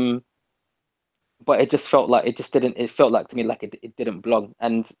 But it just felt like it felt like to me like it didn't belong.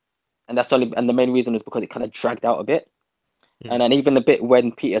 And that's only, and the main reason is because it kind of dragged out a bit. And then even the bit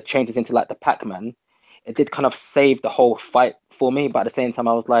when Peter changes into like the Pac-Man, it did kind of save the whole fight for me. But at the same time,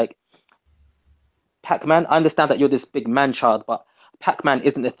 I was like, Pac-Man, I understand that you're this big man child, but Pac-Man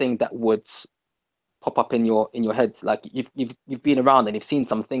isn't the thing that would pop up in your head. Like you've been around and you've seen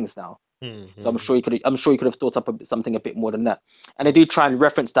some things now. So I'm sure you could have thought up something a bit more than that. And I do try and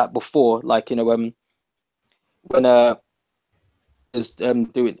reference that before, like, you know, when is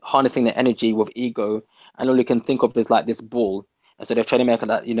doing harnessing the energy with Ego, and all you can think of is like this ball. And so they're trying to make it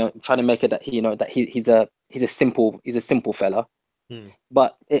that, you know, that he, you know, that he's a simple fella.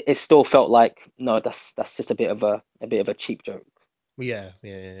 But it still felt like, no, that's just a bit of a cheap joke. Yeah.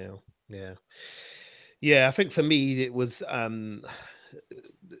 I think for me it was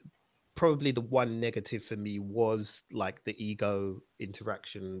probably the one negative for me was like the Ego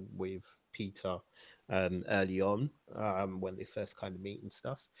interaction with Peter early on, when they first kind of meet and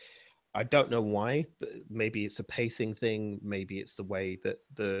stuff. I don't know why, but maybe it's a pacing thing, maybe it's the way that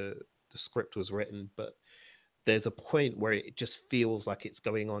the script was written, but there's a point where it just feels like it's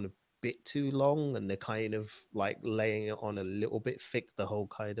going on a bit too long, and they're kind of like laying it on a little bit thick, the whole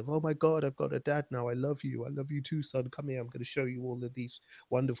kind of, oh my god, I've got a dad now, I love you too, son, come here, I'm going to show you all of these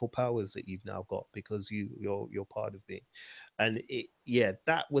wonderful powers that you've now got because you're part of me. And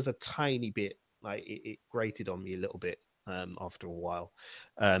that was a tiny bit, like it grated on me a little bit after a while.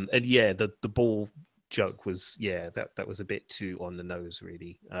 And the ball joke was, that was a bit too on the nose,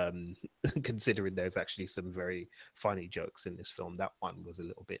 really. Considering there's actually some very funny jokes in this film, that one was a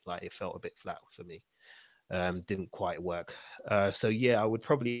little bit like, it felt a bit flat for me. Didn't quite work. So I would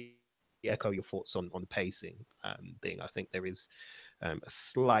probably echo your thoughts on the pacing thing. I think there is a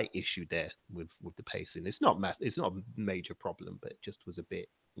slight issue there with the pacing. It's not it's not a major problem, but it just was a bit,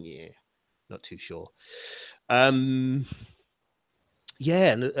 not too sure. And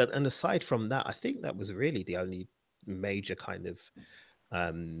aside from that, I think that was really the only major kind of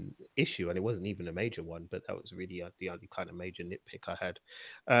issue, and it wasn't even a major one, but that was really the only kind of major nitpick I had.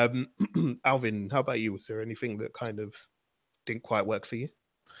 Alvin, how about you? Was there anything that kind of didn't quite work for you?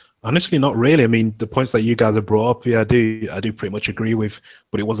 Honestly, not really. I mean, the points that you guys have brought up, I do pretty much agree with,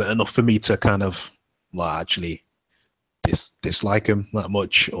 but it wasn't enough for me to kind of like actually dislike him that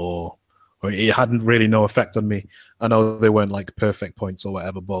much, or it hadn't really no effect on me. I know they weren't like perfect points or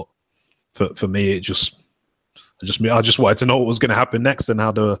whatever, but for me, I just wanted to know what was going to happen next, and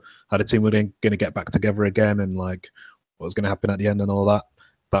how the team were going to get back together again, and like what was going to happen at the end and all that.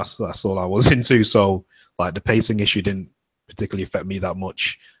 That's all I was into. So like the pacing issue didn't particularly affect me that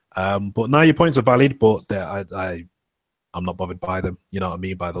much. But now your points are valid, but I'm not bothered by them. You know what I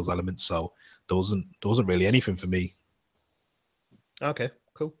mean, by those elements. So there wasn't really anything for me. Okay,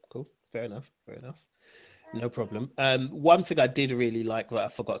 cool. Fair enough. No problem. One thing I did really like that I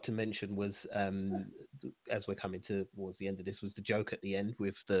forgot to mention was, as we're coming towards the end of this, was the joke at the end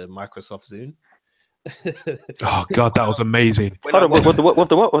with the Microsoft Zune. Oh God, that was amazing. Hold on, what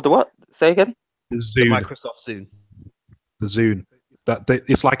the what? Say again. The The Zune. Microsoft Zune. The Zune.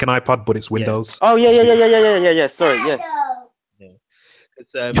 It's like an iPod, but it's Windows. Oh yeah. Sorry, yeah.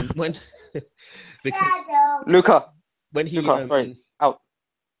 It's when because Luca, when sorry,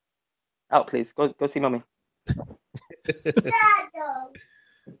 out, please. Go see mommy. Shadow.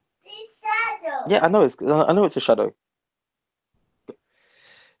 Yeah, I know it's a shadow.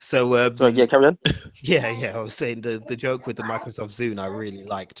 So Sorry, yeah, carry on. I was saying the joke with the Microsoft Zune I really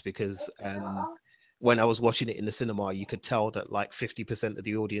liked, because when I was watching it in the cinema, you could tell that like 50% of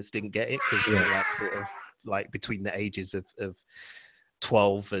the audience didn't get it, because they were like sort of like between the ages of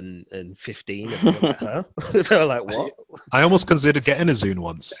 12 and 15, and they were like, huh? They were like, what? I almost considered getting a Zune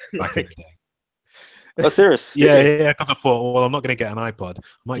once back in the day. Oh, serious? Yeah, because I thought, well, I'm not going to get an iPod. I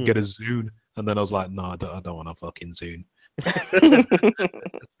might get a Zune. And then I was like, no, I don't want a fucking Zune.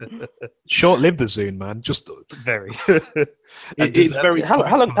 Short-lived the Zune, man. Just very. it's very. How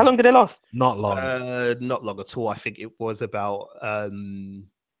long did it last? Not long. Not long at all. I think it was about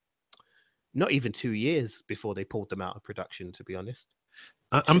not even 2 years before they pulled them out of production, to be honest.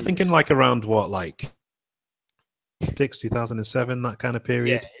 I'm thinking like around what, like 2006, 2007, that kind of Yeah,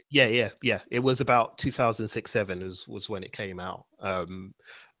 period. yeah. It was about 2006-7 was when it came out.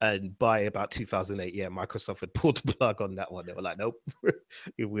 And by about 2008, yeah, Microsoft had pulled the plug on that one. They were like, nope,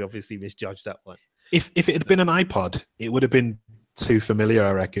 we obviously misjudged that one. If it had been an iPod, it would have been too familiar,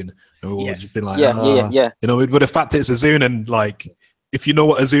 I reckon. And we would have Yes. just been like, Yeah. you know, it would have fact it's a Zune, and like, if you know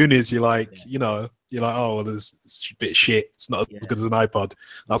what a Zune is, you're like, Yeah. you know, you're like, oh, well, it's a bit shit. It's not Yeah. as good as an iPod.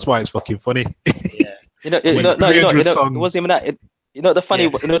 That's why it's fucking funny. Yeah. Like 300 It songs. wasn't even that. You know what the funny,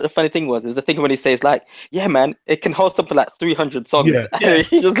 Yeah. you know what the funny thing was? Is the thing when he says like, "Yeah, man, it can hold something like 300 songs." Yeah. Yeah. And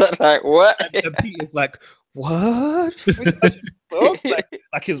he was like, "What?" And Peter's like, what? 300 songs?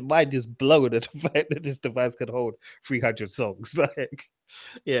 Like his mind is blown at the fact that this device can hold 300 songs. Like,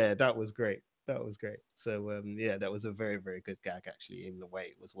 yeah, that was great. That was great. So, yeah, that was a very, very good gag, actually, in the way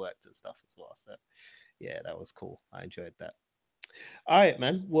it was worked and stuff as well. So, yeah, that was cool. I enjoyed that. All right,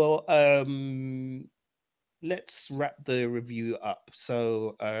 man. Well, let's wrap the review up.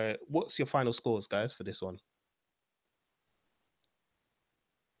 So, what's your final scores, guys, for this one?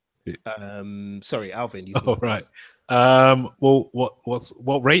 Sorry, Alvin, you can Oh, go right. first. Well,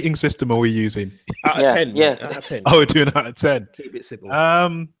 what rating system are we using? Out of Yeah, 10, yeah. mate. Out of 10. Oh, we're doing out of 10. Keep it simple.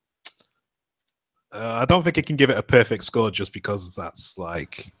 I don't think I can give it a perfect score just because that's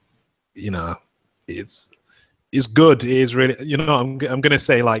like, you know, it's good. It is really, you know, I'm gonna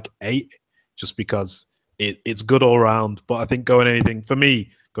say like 8, just because it's good all round. But I think going anything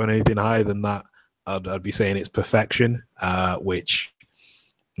higher than that, I'd be saying it's perfection, which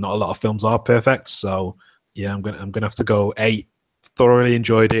not a lot of films are perfect. So yeah, I'm gonna have to go 8. Thoroughly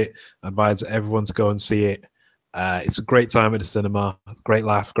enjoyed it. Advise everyone to go and see it. It's a great time at the cinema. Great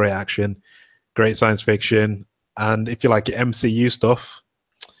laugh, great action, great science fiction, and if you like your MCU stuff,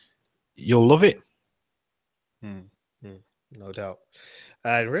 you'll love it. No doubt.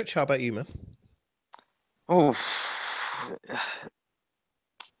 And Rich, how about you, man? Oh,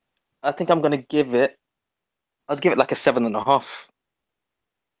 I think I'm gonna give it. I'd give it like a 7.5.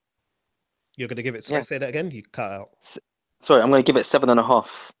 You're gonna give it. Sorry, Yeah. say that again. You cut out. Sorry, I'm gonna give it 7.5.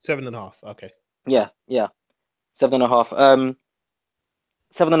 7.5. Okay. Yeah, 7.5.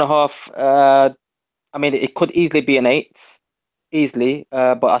 7.5. I mean, it could easily be an 8, easily.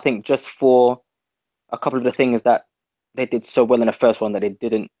 But I think just for a couple of the things that they did so well in the first one that they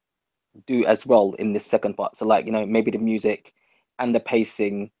didn't do as well in this second part. So like, maybe the music and the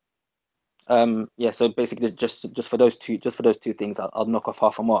pacing. Yeah, so basically just for those two things, I'll knock off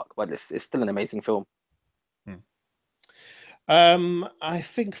half a mark, but it's still an amazing film. I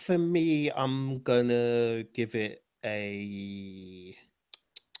think for me, I'm gonna give it a.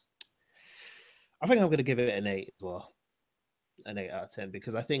 I think I'm gonna give it an 8 as well, an 8 out of 10,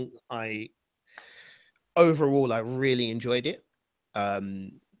 because I think overall I really enjoyed it.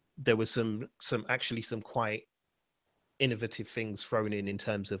 Um, there was some quite innovative things thrown in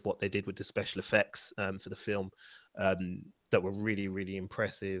terms of what they did with the special effects for the film, that were really, really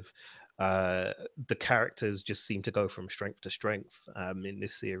impressive. The characters just seem to go from strength to strength in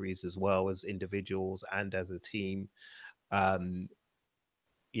this series, as well as individuals and as a team. Um,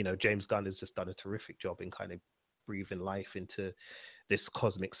 James Gunn has just done a terrific job in kind of breathing life into this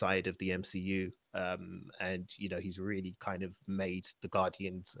cosmic side of the MCU. And he's really kind of made the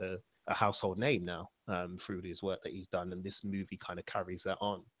Guardians a household name now, through his work that he's done, and this movie kind of carries that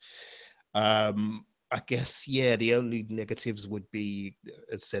on. I guess, yeah, the only negatives would be,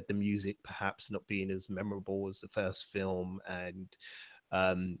 as said, the music perhaps not being as memorable as the first film, and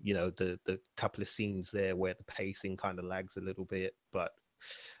the couple of scenes there where the pacing kind of lags a little bit. But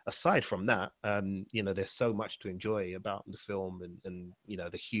aside from that, there's so much to enjoy about the film, and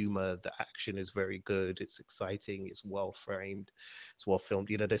the humor, the action is very good. It's exciting. It's well framed. It's well filmed.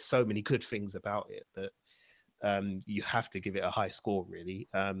 There's so many good things about it that you have to give it a high score, really.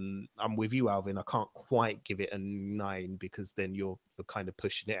 I'm with you, Alvin. I can't quite give it a 9, because then you're kind of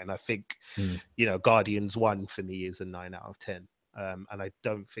pushing it. And I think, Guardians 1 for me is a 9 out of 10. And I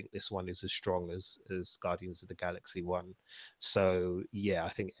don't think this one is as strong as Guardians of the Galaxy 1. So yeah, I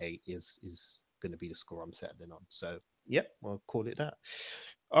think 8 is going to be the score I'm settling on. So yep, I'll call it that.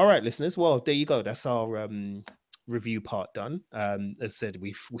 All right, listeners. Well, there you go. That's our review part done. As said,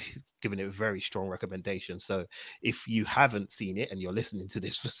 we've given it a very strong recommendation. So if you haven't seen it and you're listening to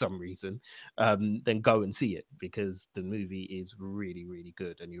this for some reason, then go and see it, because the movie is really, really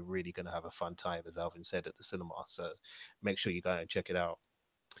good, and you're really going to have a fun time, as Alvin said, at the cinema. So make sure you go and check it out.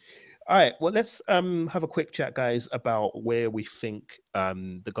 All right, well, let's have a quick chat, guys, about where we think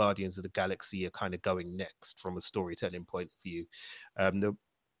the Guardians of the Galaxy are kind of going next from a storytelling point of view.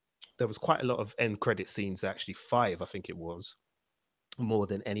 There was quite a lot of end credit scenes, actually 5, I think it was, more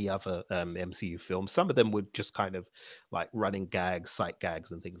than any other MCU film. Some of them were just kind of like running gags, sight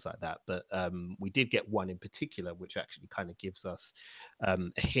gags, and things like that. But we did get one in particular, which actually kind of gives us a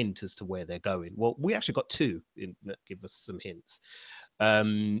hint as to where they're going. Well, we actually got two that give us some hints.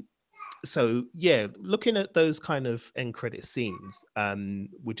 So yeah, looking at those kind of end credit scenes,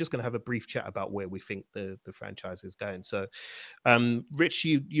 we're just going to have a brief chat about where we think the franchise is going. So Rich,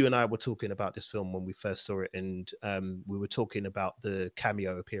 you and I were talking about this film when we first saw it, and we were talking about the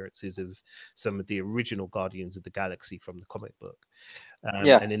cameo appearances of some of the original Guardians of the Galaxy from the comic book.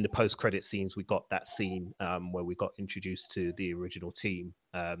 And in the post-credit scenes, we got that scene where we got introduced to the original team,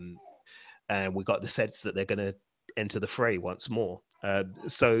 and we got the sense that they're going to enter the fray once more.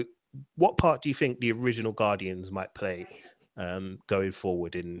 So what part do you think the original Guardians might play going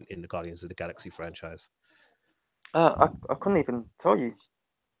forward in the Guardians of the Galaxy franchise? I couldn't even tell you.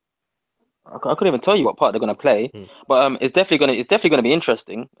 I couldn't even tell you what part they're going to play, but it's definitely going to be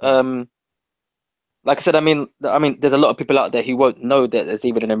interesting. Like I said, I mean, there's a lot of people out there who won't know that there's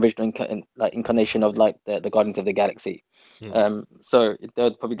even an original incarnation of like the Guardians of the Galaxy. So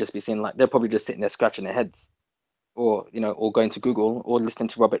they'll probably just be seeing like they're probably just sitting there scratching their heads, or or going to Google or listening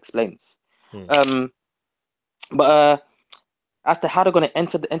to Rob Explains. But as to how they're going to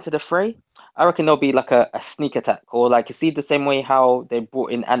enter the fray, I reckon there'll be like a sneak attack, or like you see the same way how they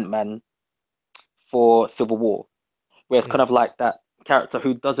brought in Ant-Man for Civil War, where it's kind of like that character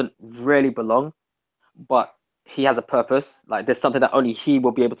who doesn't really belong, but he has a purpose. Like there's something that only he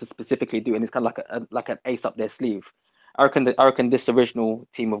will be able to specifically do, and it's kind of like an ace up their sleeve. I reckon this original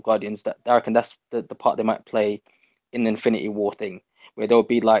team of Guardians, I reckon that's the part they might play in the Infinity War thing, where they'll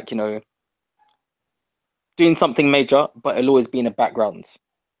be like, doing something major, but it'll always be in the background.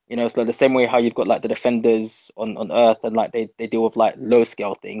 It's like the same way how you've got like the Defenders on Earth, and like they deal with like low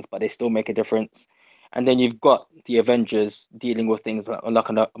scale things, but they still make a difference. And then you've got the Avengers dealing with things on like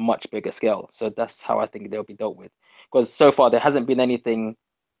a much bigger scale. So that's how I think they'll be dealt with. Because so far there hasn't been anything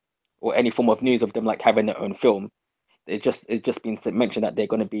or any form of news of them like having their own film. It's just been mentioned that they're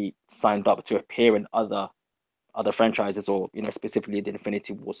going to be signed up to appear in other franchises, or specifically the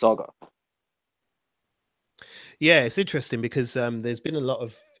Infinity War saga. Yeah, it's interesting because there's been a lot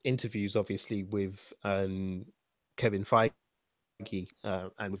of interviews, obviously, with Kevin Feige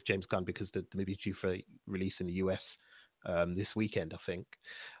and with James Gunn, because the movie's due for release in the US this weekend, I think.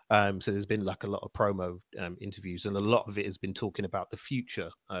 So there's been like a lot of promo interviews, and a lot of it has been talking about the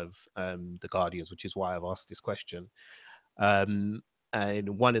future of the Guardians, which is why I've asked this question. And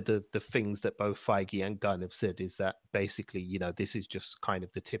one of the things that both Feige and Gunn have said is that basically, this is just kind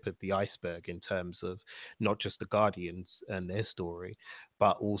of the tip of the iceberg in terms of not just the Guardians and their story,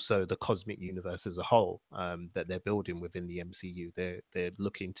 but also the cosmic universe as a whole that they're building within the MCU. They're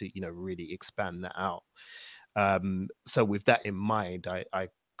looking to, really expand that out. So with that in mind, I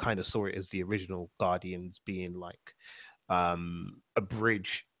kind of saw it as the original Guardians being like a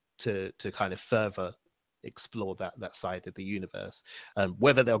bridge to kind of further explore that side of the universe.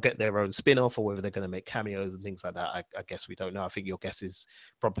 Whether they'll get their own spin-off or whether they're going to make cameos and things like that, I guess we don't know. I think your guess is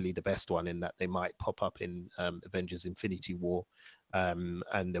probably the best one, in that they might pop up in Avengers Infinity War, and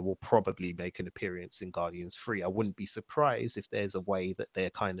they will probably make an appearance in Guardians 3. I wouldn't be surprised if there's a way that they're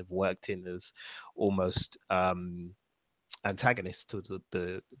kind of worked in as almost antagonists to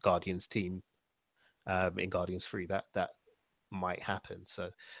the Guardians team in Guardians 3. That might happen. So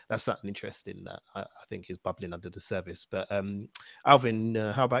that's something interesting that I think is bubbling under the surface. But Alvin,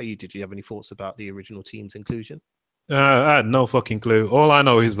 how about you? Did you have any thoughts about the original team's inclusion? I had no fucking clue. All I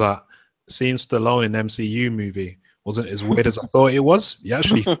know is that seeing Stallone in an MCU movie wasn't as weird as I thought it was. He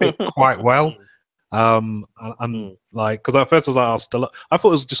actually fit quite well. Like, because at first I was like, Stallone. I thought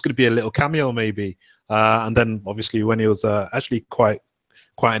it was just going to be a little cameo maybe, and then obviously when he was actually quite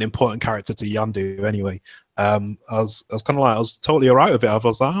an important character to Yondu anyway. I was kind of like, I was totally alright with it. I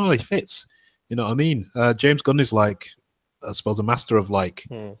was like, oh, he fits. You know what I mean? James Gunn is like, I suppose, a master of like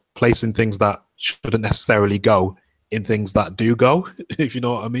placing things that shouldn't necessarily go in things that do go, if you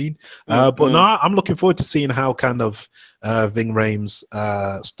know what I mean. But no, I'm looking forward to seeing how kind of Ving Rhames,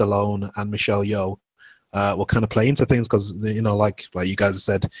 Stallone, and Michelle Yeoh will kind of play into things, because like you guys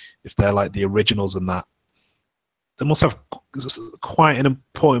said, if they're like the originals and that, they must have quite an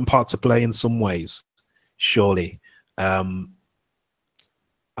important part to play in some ways, surely. I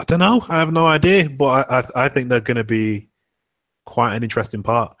don't know. I have no idea, but I think they're going to be quite an interesting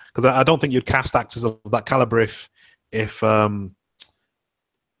part, because I don't think you'd cast actors of that caliber if they weren't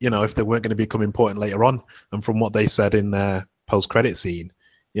going to become important later on. And from what they said in their post-credit scene,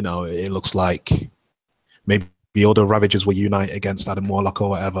 it looks like maybe all the Ravagers will unite against Adam Warlock or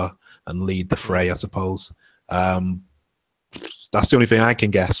whatever and lead the fray, I suppose. that's the only thing I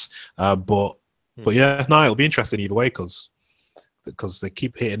can guess. But yeah, no, it'll be interesting either way because they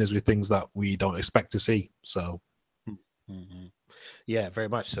keep hitting us with things that we don't expect to see. So, yeah, very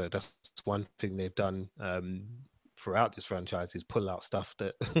much so. That's one thing they've done throughout this franchise is pull out stuff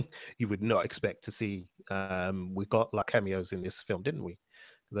that you would not expect to see. We got like cameos in this film, didn't we?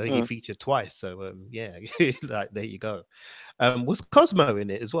 I think he featured twice. So yeah, like there you go. Was Cosmo in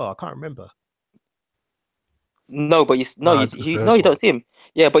it as well? I can't remember. No, but you don't see him.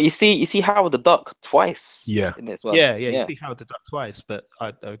 Yeah, but you see Howard the Duck twice. Yeah. In this one. Yeah. You see Howard the Duck twice, but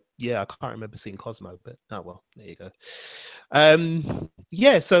I can't remember seeing Cosmo. But oh well, there you go.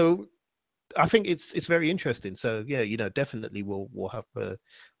 Yeah, so I think it's very interesting. So yeah, definitely we'll have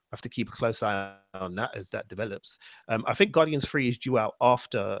to keep a close eye on that as that develops. I think Guardians 3 is due out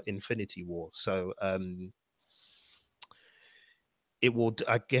after Infinity War, so it will,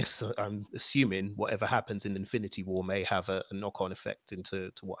 I guess, I'm assuming whatever happens in Infinity War may have a knock-on effect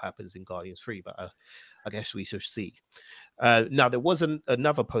into what happens in Guardians 3, but I guess we shall see. Now, there was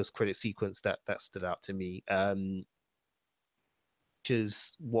another post-credit sequence that stood out to me, which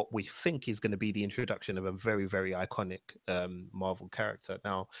is what we think is going to be the introduction of a very, very iconic Marvel character.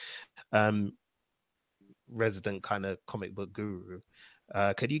 Now, resident kind of comic book guru,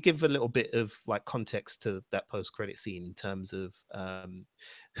 could you give a little bit of like context to that post-credit scene in terms of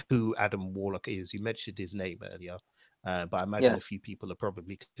who Adam Warlock is? You mentioned his name earlier, but I imagine a few people are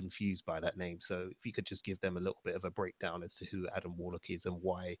probably confused by that name. So if you could just give them a little bit of a breakdown as to who Adam Warlock is and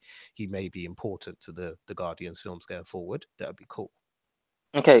why he may be important to the Guardians films going forward, that would be cool.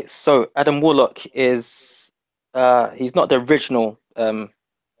 Okay, so Adam Warlock is he's not the original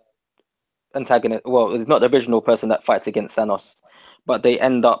antagonist. Well, he's not the original person that fights against Thanos, but they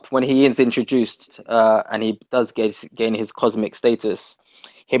end up when he is introduced and he does gain his cosmic status.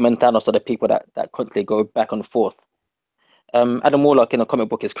 Him and Thanos are the people that constantly go back and forth. Adam Warlock in a comic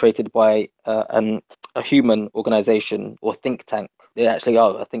book is created by a human organization or think tank. They actually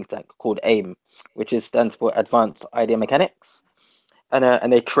are a think tank called AIM, which stands for Advanced Idea Mechanics.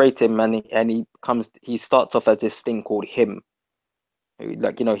 And they create him, and he starts off as this thing called him.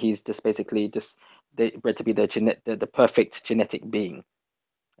 Like, he's just basically bred to be the perfect genetic being.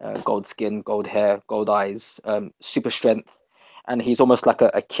 Gold skin, gold hair, gold eyes, super strength, and he's almost like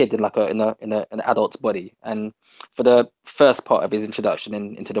a kid in an adult's body. And for the first part of his introduction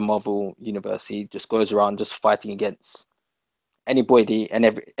into the Marvel universe, he just goes around just fighting against anybody and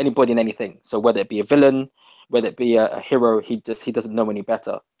anything. So whether it be a villain, whether it be a hero, he doesn't know any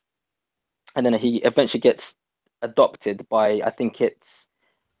better. And then he eventually gets adopted by, I think it's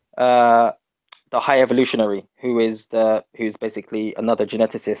the High Evolutionary, who's basically another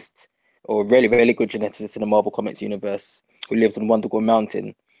geneticist, or really, really good geneticist in the Marvel Comics universe, who lives on Wundagore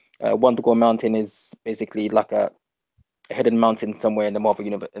Mountain. Wundagore Mountain is basically like a hidden mountain somewhere in the Marvel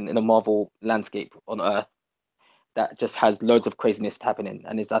universe, in the Marvel landscape on Earth, that just has loads of craziness happening,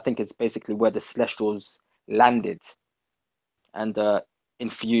 and I think it's basically where the Celestials landed and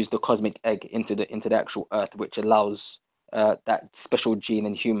infused the cosmic egg into the actual Earth, which allows that special gene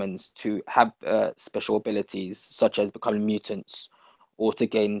in humans to have special abilities, such as becoming mutants or to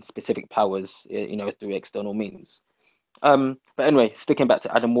gain specific powers, through external means. But anyway, sticking back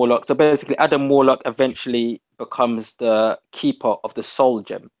to Adam Warlock. So basically, Adam Warlock eventually becomes the keeper of the Soul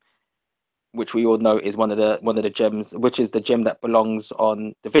Gem, which we all know is one of the gems, which is the gem that belongs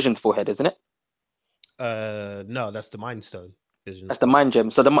on the Vision's forehead, isn't it? No, that's the Mind Stone. That's the Mind Gem.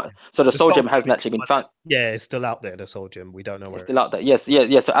 So the Soul Gem hasn't actually been found. Yeah, it's still out there. The Soul Gem, we don't know where it's still out there. Yes,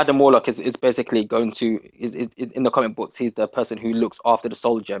 yeah. So Adam Warlock is basically going to is in the comic books. He's the person who looks after the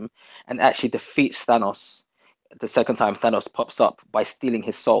Soul Gem and actually defeats Thanos the second time Thanos pops up by stealing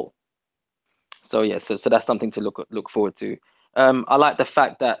his soul. So yeah, so that's something to look forward to. I like the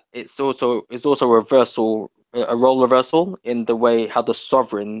fact that it's also a role reversal in the way how the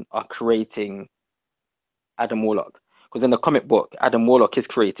Sovereign are creating Adam Warlock. Because in the comic book, Adam Warlock is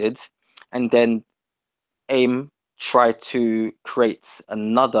created, and then AIM tried to create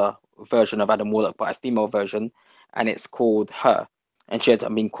another version of Adam Warlock, but a female version, and it's called her. And she ends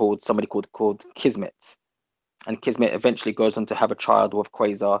up being called somebody called Kismet. And Kismet eventually goes on to have a child with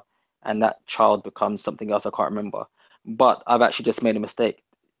Quasar, and that child becomes something else I can't remember. But I've actually just made a mistake.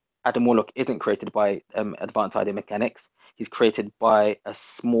 Adam Warlock isn't created by Advanced Idea Mechanics. He's created by a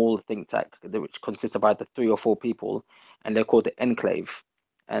small think tank, which consists of either 3 or 4 people, and they're called the Enclave.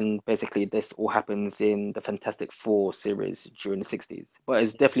 And basically, this all happens in the Fantastic Four series during the 60s. But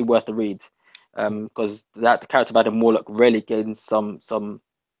it's definitely worth the read, because the character of Adam Warlock really gains some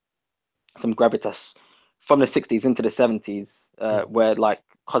gravitas from the 60s into the 70s, where like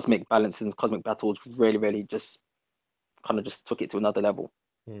cosmic balance and cosmic battles really, really just kind of just took it to another level.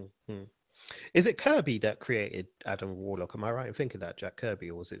 Mm-hmm. Is it Kirby that created Adam Warlock? Am I right in thinking that, Jack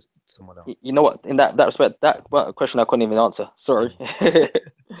Kirby, or was it someone else? You know what? In that respect, that question I couldn't even answer. Sorry.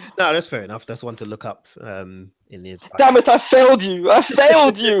 No, that's fair enough. That's one to look up. In the Damn it! I failed you. I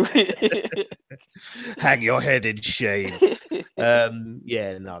failed you. Hang your head in shame.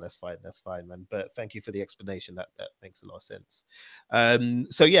 Yeah, no, that's fine. That's fine, man. But thank you for the explanation. That makes a lot of sense.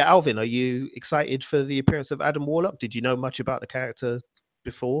 So yeah, Alvin, are you excited for the appearance of Adam Warlock? Did you know much about the character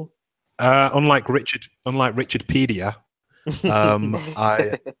before? Unlike Richardpedia,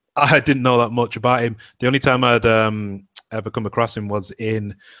 I didn't know that much about him. The only time I'd ever come across him was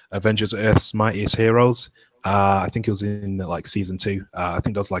in Avengers: Earth's Mightiest Heroes. I think it was in like season 2. I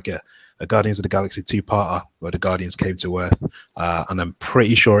think that was like a Guardians of the Galaxy 2-parter where the Guardians came to Earth, and I'm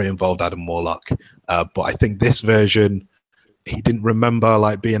pretty sure it involved Adam Warlock. But I think this version, he didn't remember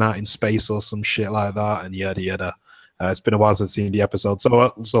like being out in space or some shit like that, and yada yada. It's been a while since I've seen the episode,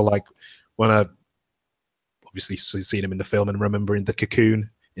 so like when I obviously seen him in the film and remembering the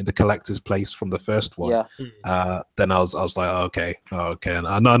cocoon in the collector's place from the first one, then I was like, oh, okay, and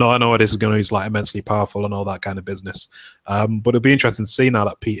I know what this is going to be. He's like immensely powerful and all that kind of business. But it'll be interesting to see now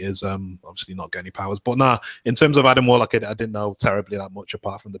that Peter's obviously not getting any powers. But nah, in terms of Adam Warlock, I didn't know terribly that much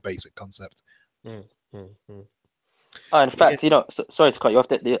apart from the basic concept. In fact, sorry to cut you off.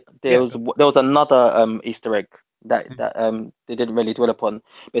 There was another Easter egg that they didn't really dwell upon.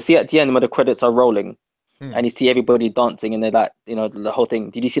 But see, at the end when the credits are rolling, and you see everybody dancing, and they're like, the whole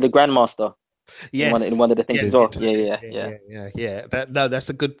thing. Did you see the Grandmaster? Yes. In one of the things as well. Yeah. That's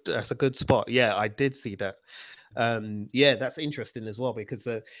a good spot. Yeah, I did see that. Yeah, that's interesting as well because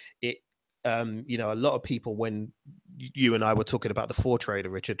it. A lot of people, when you and I were talking about the 4 trailer,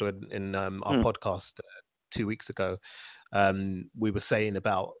 Richard, in our podcast 2 weeks ago, we were saying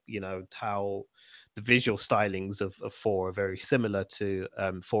about how the visual stylings of 4 are very similar to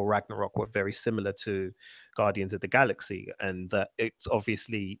 4 Ragnarok were very similar to Guardians of the Galaxy, and that it's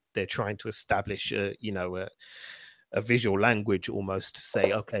obviously they're trying to establish a visual language almost to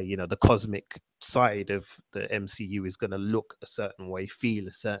say, okay, the cosmic side of the MCU is going to look a certain way, feel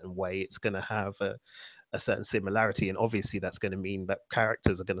a certain way, it's going to have a certain similarity, and obviously that's going to mean that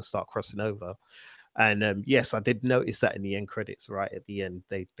characters are going to start crossing over. And yes, I did notice that in the end credits, right at the end,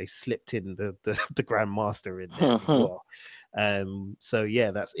 they slipped in the Grandmaster in there as well. So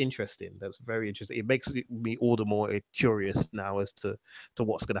yeah, that's interesting. That's very interesting. It makes me all the more curious now as to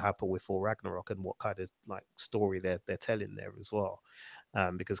what's going to happen with Thor Ragnarok and what kind of like story they're telling there as well.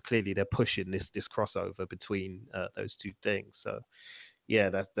 Because clearly they're pushing this crossover between those two things. So yeah,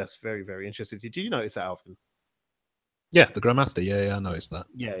 that's very, very interesting. Did you notice that, Alvin? Yeah, the Grandmaster. Yeah, I noticed that.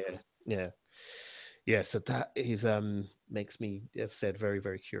 Yeah, so that is makes me, as said, very,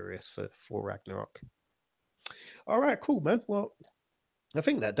 very curious for Ragnarok. All right, cool, man. Well, I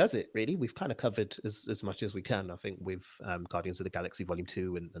think that does it, really. We've kind of covered as much as we can, I think, with Guardians of the Galaxy Volume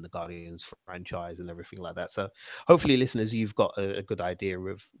 2 and the Guardians franchise and everything like that. So hopefully, listeners, you've got a good idea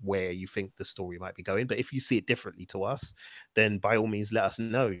of where you think the story might be going. But if you see it differently to us, then by all means, let us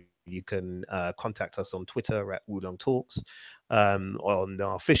know. You can contact us on Twitter at Wulong Talks, on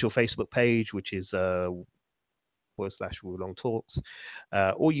our official Facebook page, which is /Wulong Talks,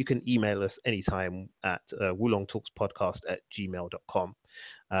 or you can email us anytime at wulongtalkspodcast@gmail.com.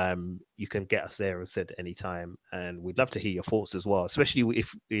 You can get us there, as said, anytime, and we'd love to hear your thoughts as well, especially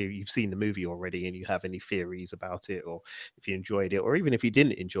if you've seen the movie already and you have any theories about it, or if you enjoyed it, or even if you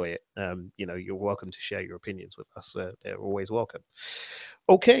didn't enjoy it. You're welcome to share your opinions with us. They're always welcome.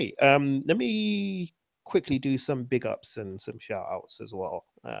 Okay, let me quickly do some big ups and some shout outs as well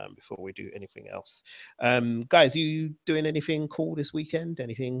before we do anything else. Guys, you doing anything cool this weekend?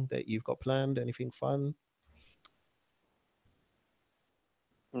 Anything that you've got planned? Anything fun?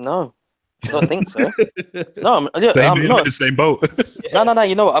 No, I don't think so. No, I'm not in the same boat. No.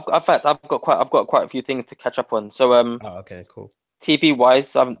 You know what? In fact, I've got quite a few things to catch up on. So okay, cool. TV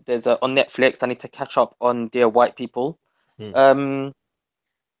wise, there's on Netflix. I need to catch up on Dear White People.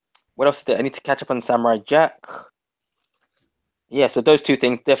 What else is there? I need to catch up on Samurai Jack. Yeah, so those 2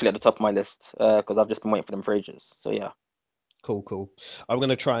 things definitely at the top of my list because I've just been waiting for them for ages. So yeah. Cool. I'm going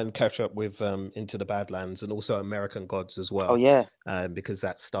to try and catch up with Into the Badlands and also American Gods as well. Oh, yeah. Because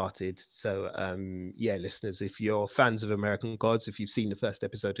that started. So, yeah, listeners, if you're fans of American Gods, if you've seen the first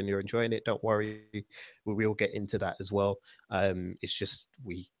episode and you're enjoying it, don't worry. We will get into that as well. It's just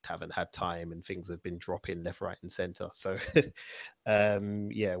we haven't had time and things have been dropping left, right, and center. So,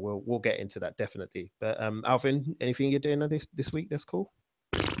 yeah, we'll get into that definitely. But, Alvin, anything you're doing this week that's cool?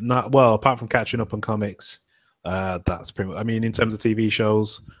 Well, apart from catching up on comics. That's pretty much, I mean, in terms of TV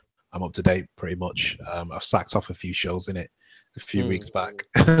shows, I'm up to date pretty much. I've sacked off a few shows in it a few weeks back.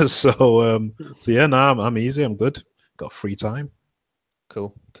 So yeah, no, I'm easy. I'm good. Got free time.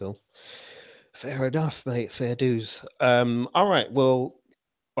 Cool. Fair enough, mate. Fair dues. All right. Well,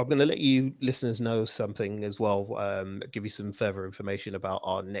 I'm going to let you listeners know something as well. Give you some further information about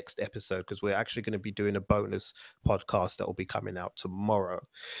our next episode, because we're actually going to be doing a bonus podcast that will be coming out tomorrow,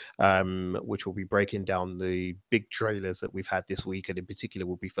 which will be breaking down the big trailers that we've had this week, and in particular,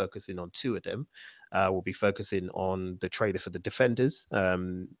 we'll be focusing on two of them. We'll be focusing on the trailer for the Defenders.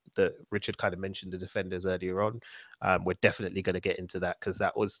 That Richard kind of mentioned the Defenders earlier on. We're definitely going to get into that because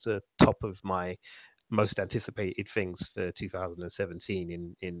that was the top of my most anticipated things for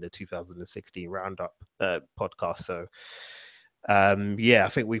 2017 in the 2016 roundup podcast. So yeah, I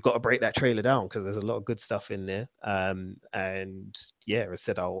think we've got to break that trailer down because there's a lot of good stuff in there. And yeah, as I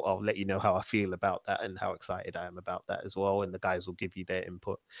said, I'll let you know how I feel about that and how excited I am about that as well. And the guys will give you their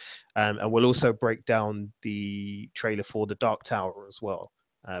input. And we'll also break down the trailer for The Dark Tower as well,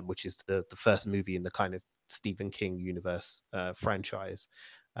 which is the first movie in the kind of Stephen King universe franchise.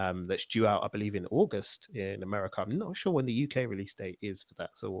 That's due out, I believe, in August in America. I'm not sure when the UK release date is for that,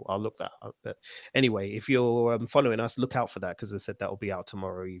 so I'll look that up. But anyway, if you're following us, look out for that because I said that will be out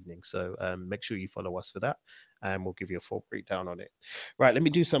tomorrow evening. So make sure you follow us for that, and we'll give you a full breakdown on it. Right, let me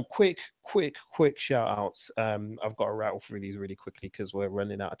do some quick shout outs. I've got to rattle through these really quickly because we're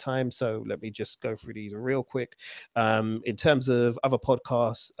running out of time. So let me just go through these real quick. In terms of other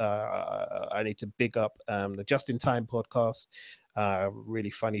podcasts, I need to big up the Just in Time podcast. Really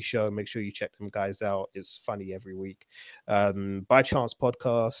funny show. Make sure you check them guys out. It's funny every week. By Chance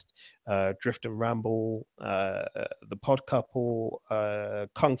podcast, Drift and Ramble, the Pod Couple,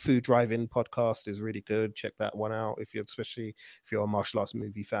 Kung Fu Drive-In podcast is really good. Check that one out especially if you're a martial arts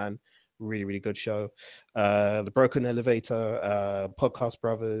movie fan. Really good show. The Broken Elevator, Podcast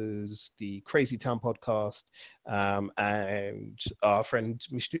Brothers, the Crazy Town podcast, and our friend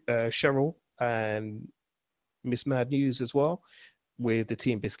Cheryl and Miss Mad News as well, with the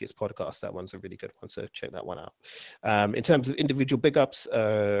Team Biscuits podcast. That one's a really good one, so check that one out. In terms of individual big ups,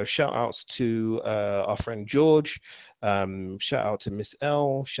 shout outs to our friend George, shout out to Miss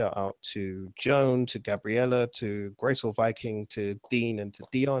L, shout out to Joan, to Gabriella, to Graceful Viking, to Dean and to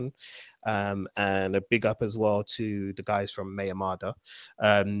Dion, and a big up as well to the guys from Mayamada.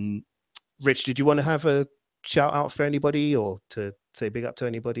 Rich, did you want to have a shout out for anybody, or to say big up to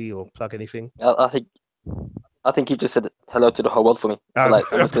anybody, or plug anything? I think you just said hello to the whole world for me. So like,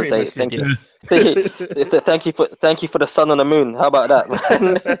 I'm just gonna say thank you, thank you for the sun on the moon. How about that,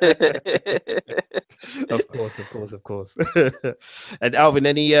 man? Of course. And Alvin,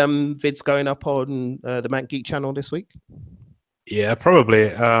 any vids going up on the Matt Geek channel this week? Yeah,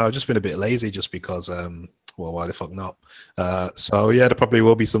 probably. I've just been a bit lazy just because, well, why the fuck not? So yeah, there probably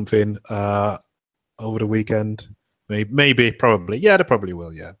will be something over the weekend. Maybe, probably. Yeah, there probably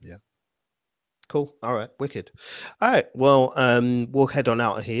will. Yeah. Cool. All right. Wicked. All right. Well, we'll head on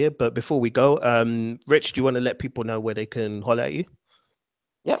out of here. But before we go, Rich, do you want to let people know where they can holler at you?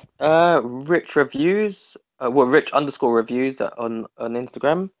 Yep. Rich Reviews. Rich_reviews on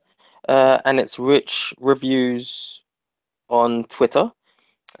Instagram. And it's Rich Reviews on Twitter.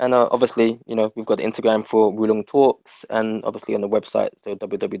 And obviously, we've got the Instagram for Wulong Talks, and obviously on the website, so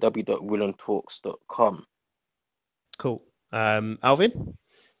www.wulongtalks.com. Cool. Alvin?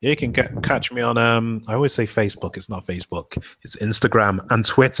 Yeah, you can catch me on, I always say Facebook. It's not Facebook. It's Instagram and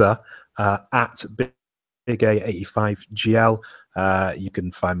Twitter at BigA85GL. You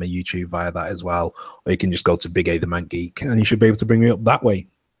can find my YouTube via that as well. Or you can just go to Big A the Man Geek and you should be able to bring me up that way.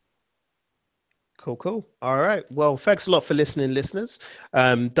 Cool. All right. Well, thanks a lot for listening, listeners.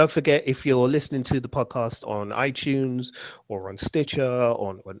 Don't forget, if you're listening to the podcast on iTunes or on Stitcher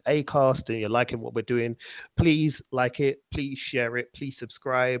or on Acast and you're liking what we're doing, please like it, please share it, please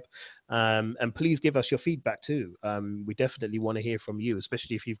subscribe, and please give us your feedback too. We definitely want to hear from you,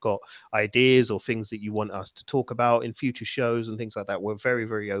 especially if you've got ideas or things that you want us to talk about in future shows and things like that. We're very,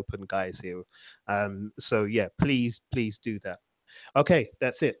 very open guys here. So yeah, please do that. Okay,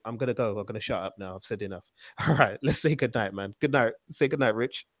 that's it. I'm gonna go. I'm gonna shut up now. I've said enough. All right, let's say good night, man. Good night. Say good night,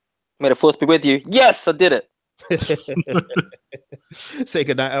 Rich. May the force be with you. Yes, I did it. Say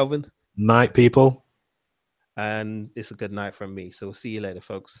good night, Alvin. Night, people. And it's a good night from me. So we'll see you later,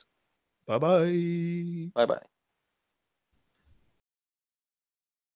 folks. Bye-bye. Bye-bye.